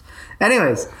all friends.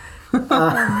 Anyways.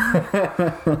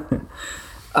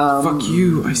 Fuck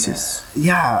you, ISIS.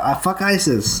 Yeah, fuck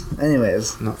ISIS.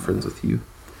 Anyways. Not friends with you.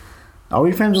 Are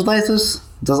we friends with ISIS?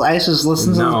 Does ISIS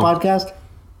listen to this podcast?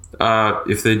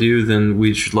 If they do, then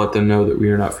we should let them know that we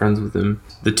are not friends with them.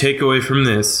 The takeaway from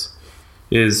this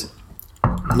is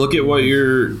look at what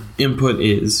your input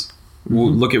is.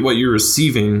 Look at what you're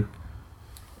receiving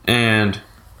and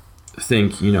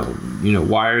think,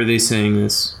 why are they saying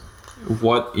this?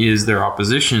 What is their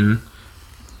opposition?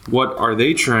 What are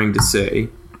they trying to say?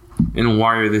 And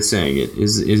why are they saying it?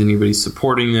 Is anybody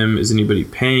supporting them? Is anybody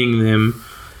paying them?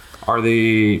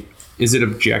 Is it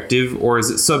objective or is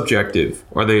it subjective?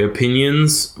 Are they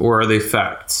opinions or are they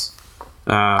facts?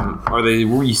 Are they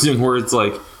using words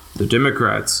like the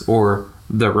Democrats or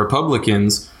the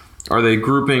Republicans? Are they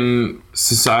grouping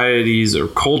societies or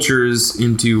cultures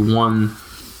into one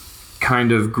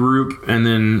kind of group and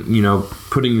then,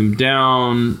 putting them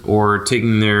down, or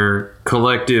taking their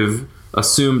collective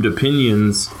assumed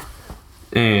opinions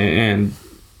and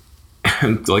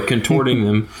like contorting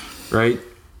them, right?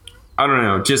 I don't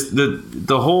know. Just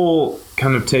the whole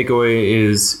kind of takeaway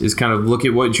is kind of look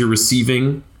at what you're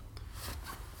receiving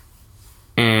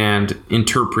and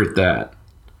interpret that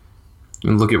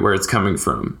and look at where it's coming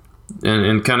from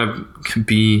and kind of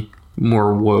be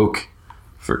more woke,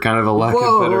 for kind of a lack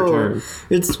of better term.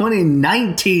 It's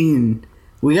 2019.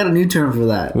 We got a new term for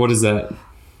that. What is that?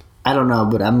 I don't know,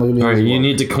 but I'm going to be... All right, you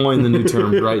need to coin the new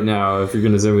term right now if you're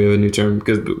going to say we have a new term,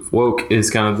 because woke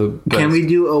is kind of the best. Can we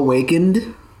do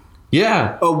awakened?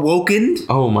 Yeah. Awokened?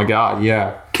 Oh my god,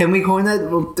 yeah. Can we coin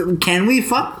that? Can we?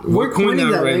 Fuck. We're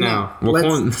coining that right now. We'll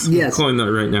coin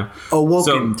that right now.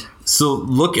 Awokened. So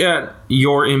look at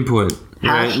your input.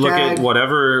 Right? Look at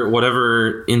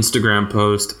whatever Instagram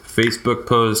post, Facebook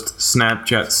post,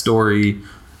 Snapchat story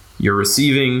you're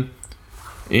receiving,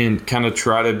 and kind of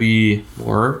try to be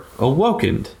more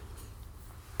awokened.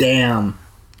 Damn.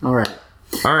 All right.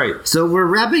 So we're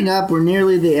wrapping up. We're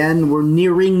nearly the end. We're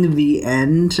nearing the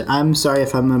end. I'm sorry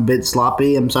if I'm a bit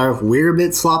sloppy. I'm sorry if we're a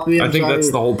bit sloppy. I think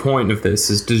that's the whole point of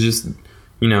this, is to just,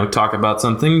 talk about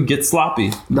something, get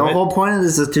sloppy. The whole point of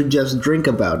this is to just drink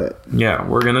about it. Yeah,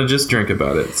 we're going to just drink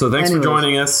about it. So thanks for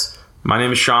joining us. My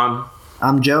name is Sean.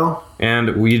 I'm Joe.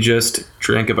 And we just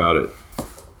drank about it.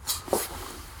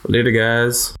 Later,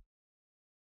 guys.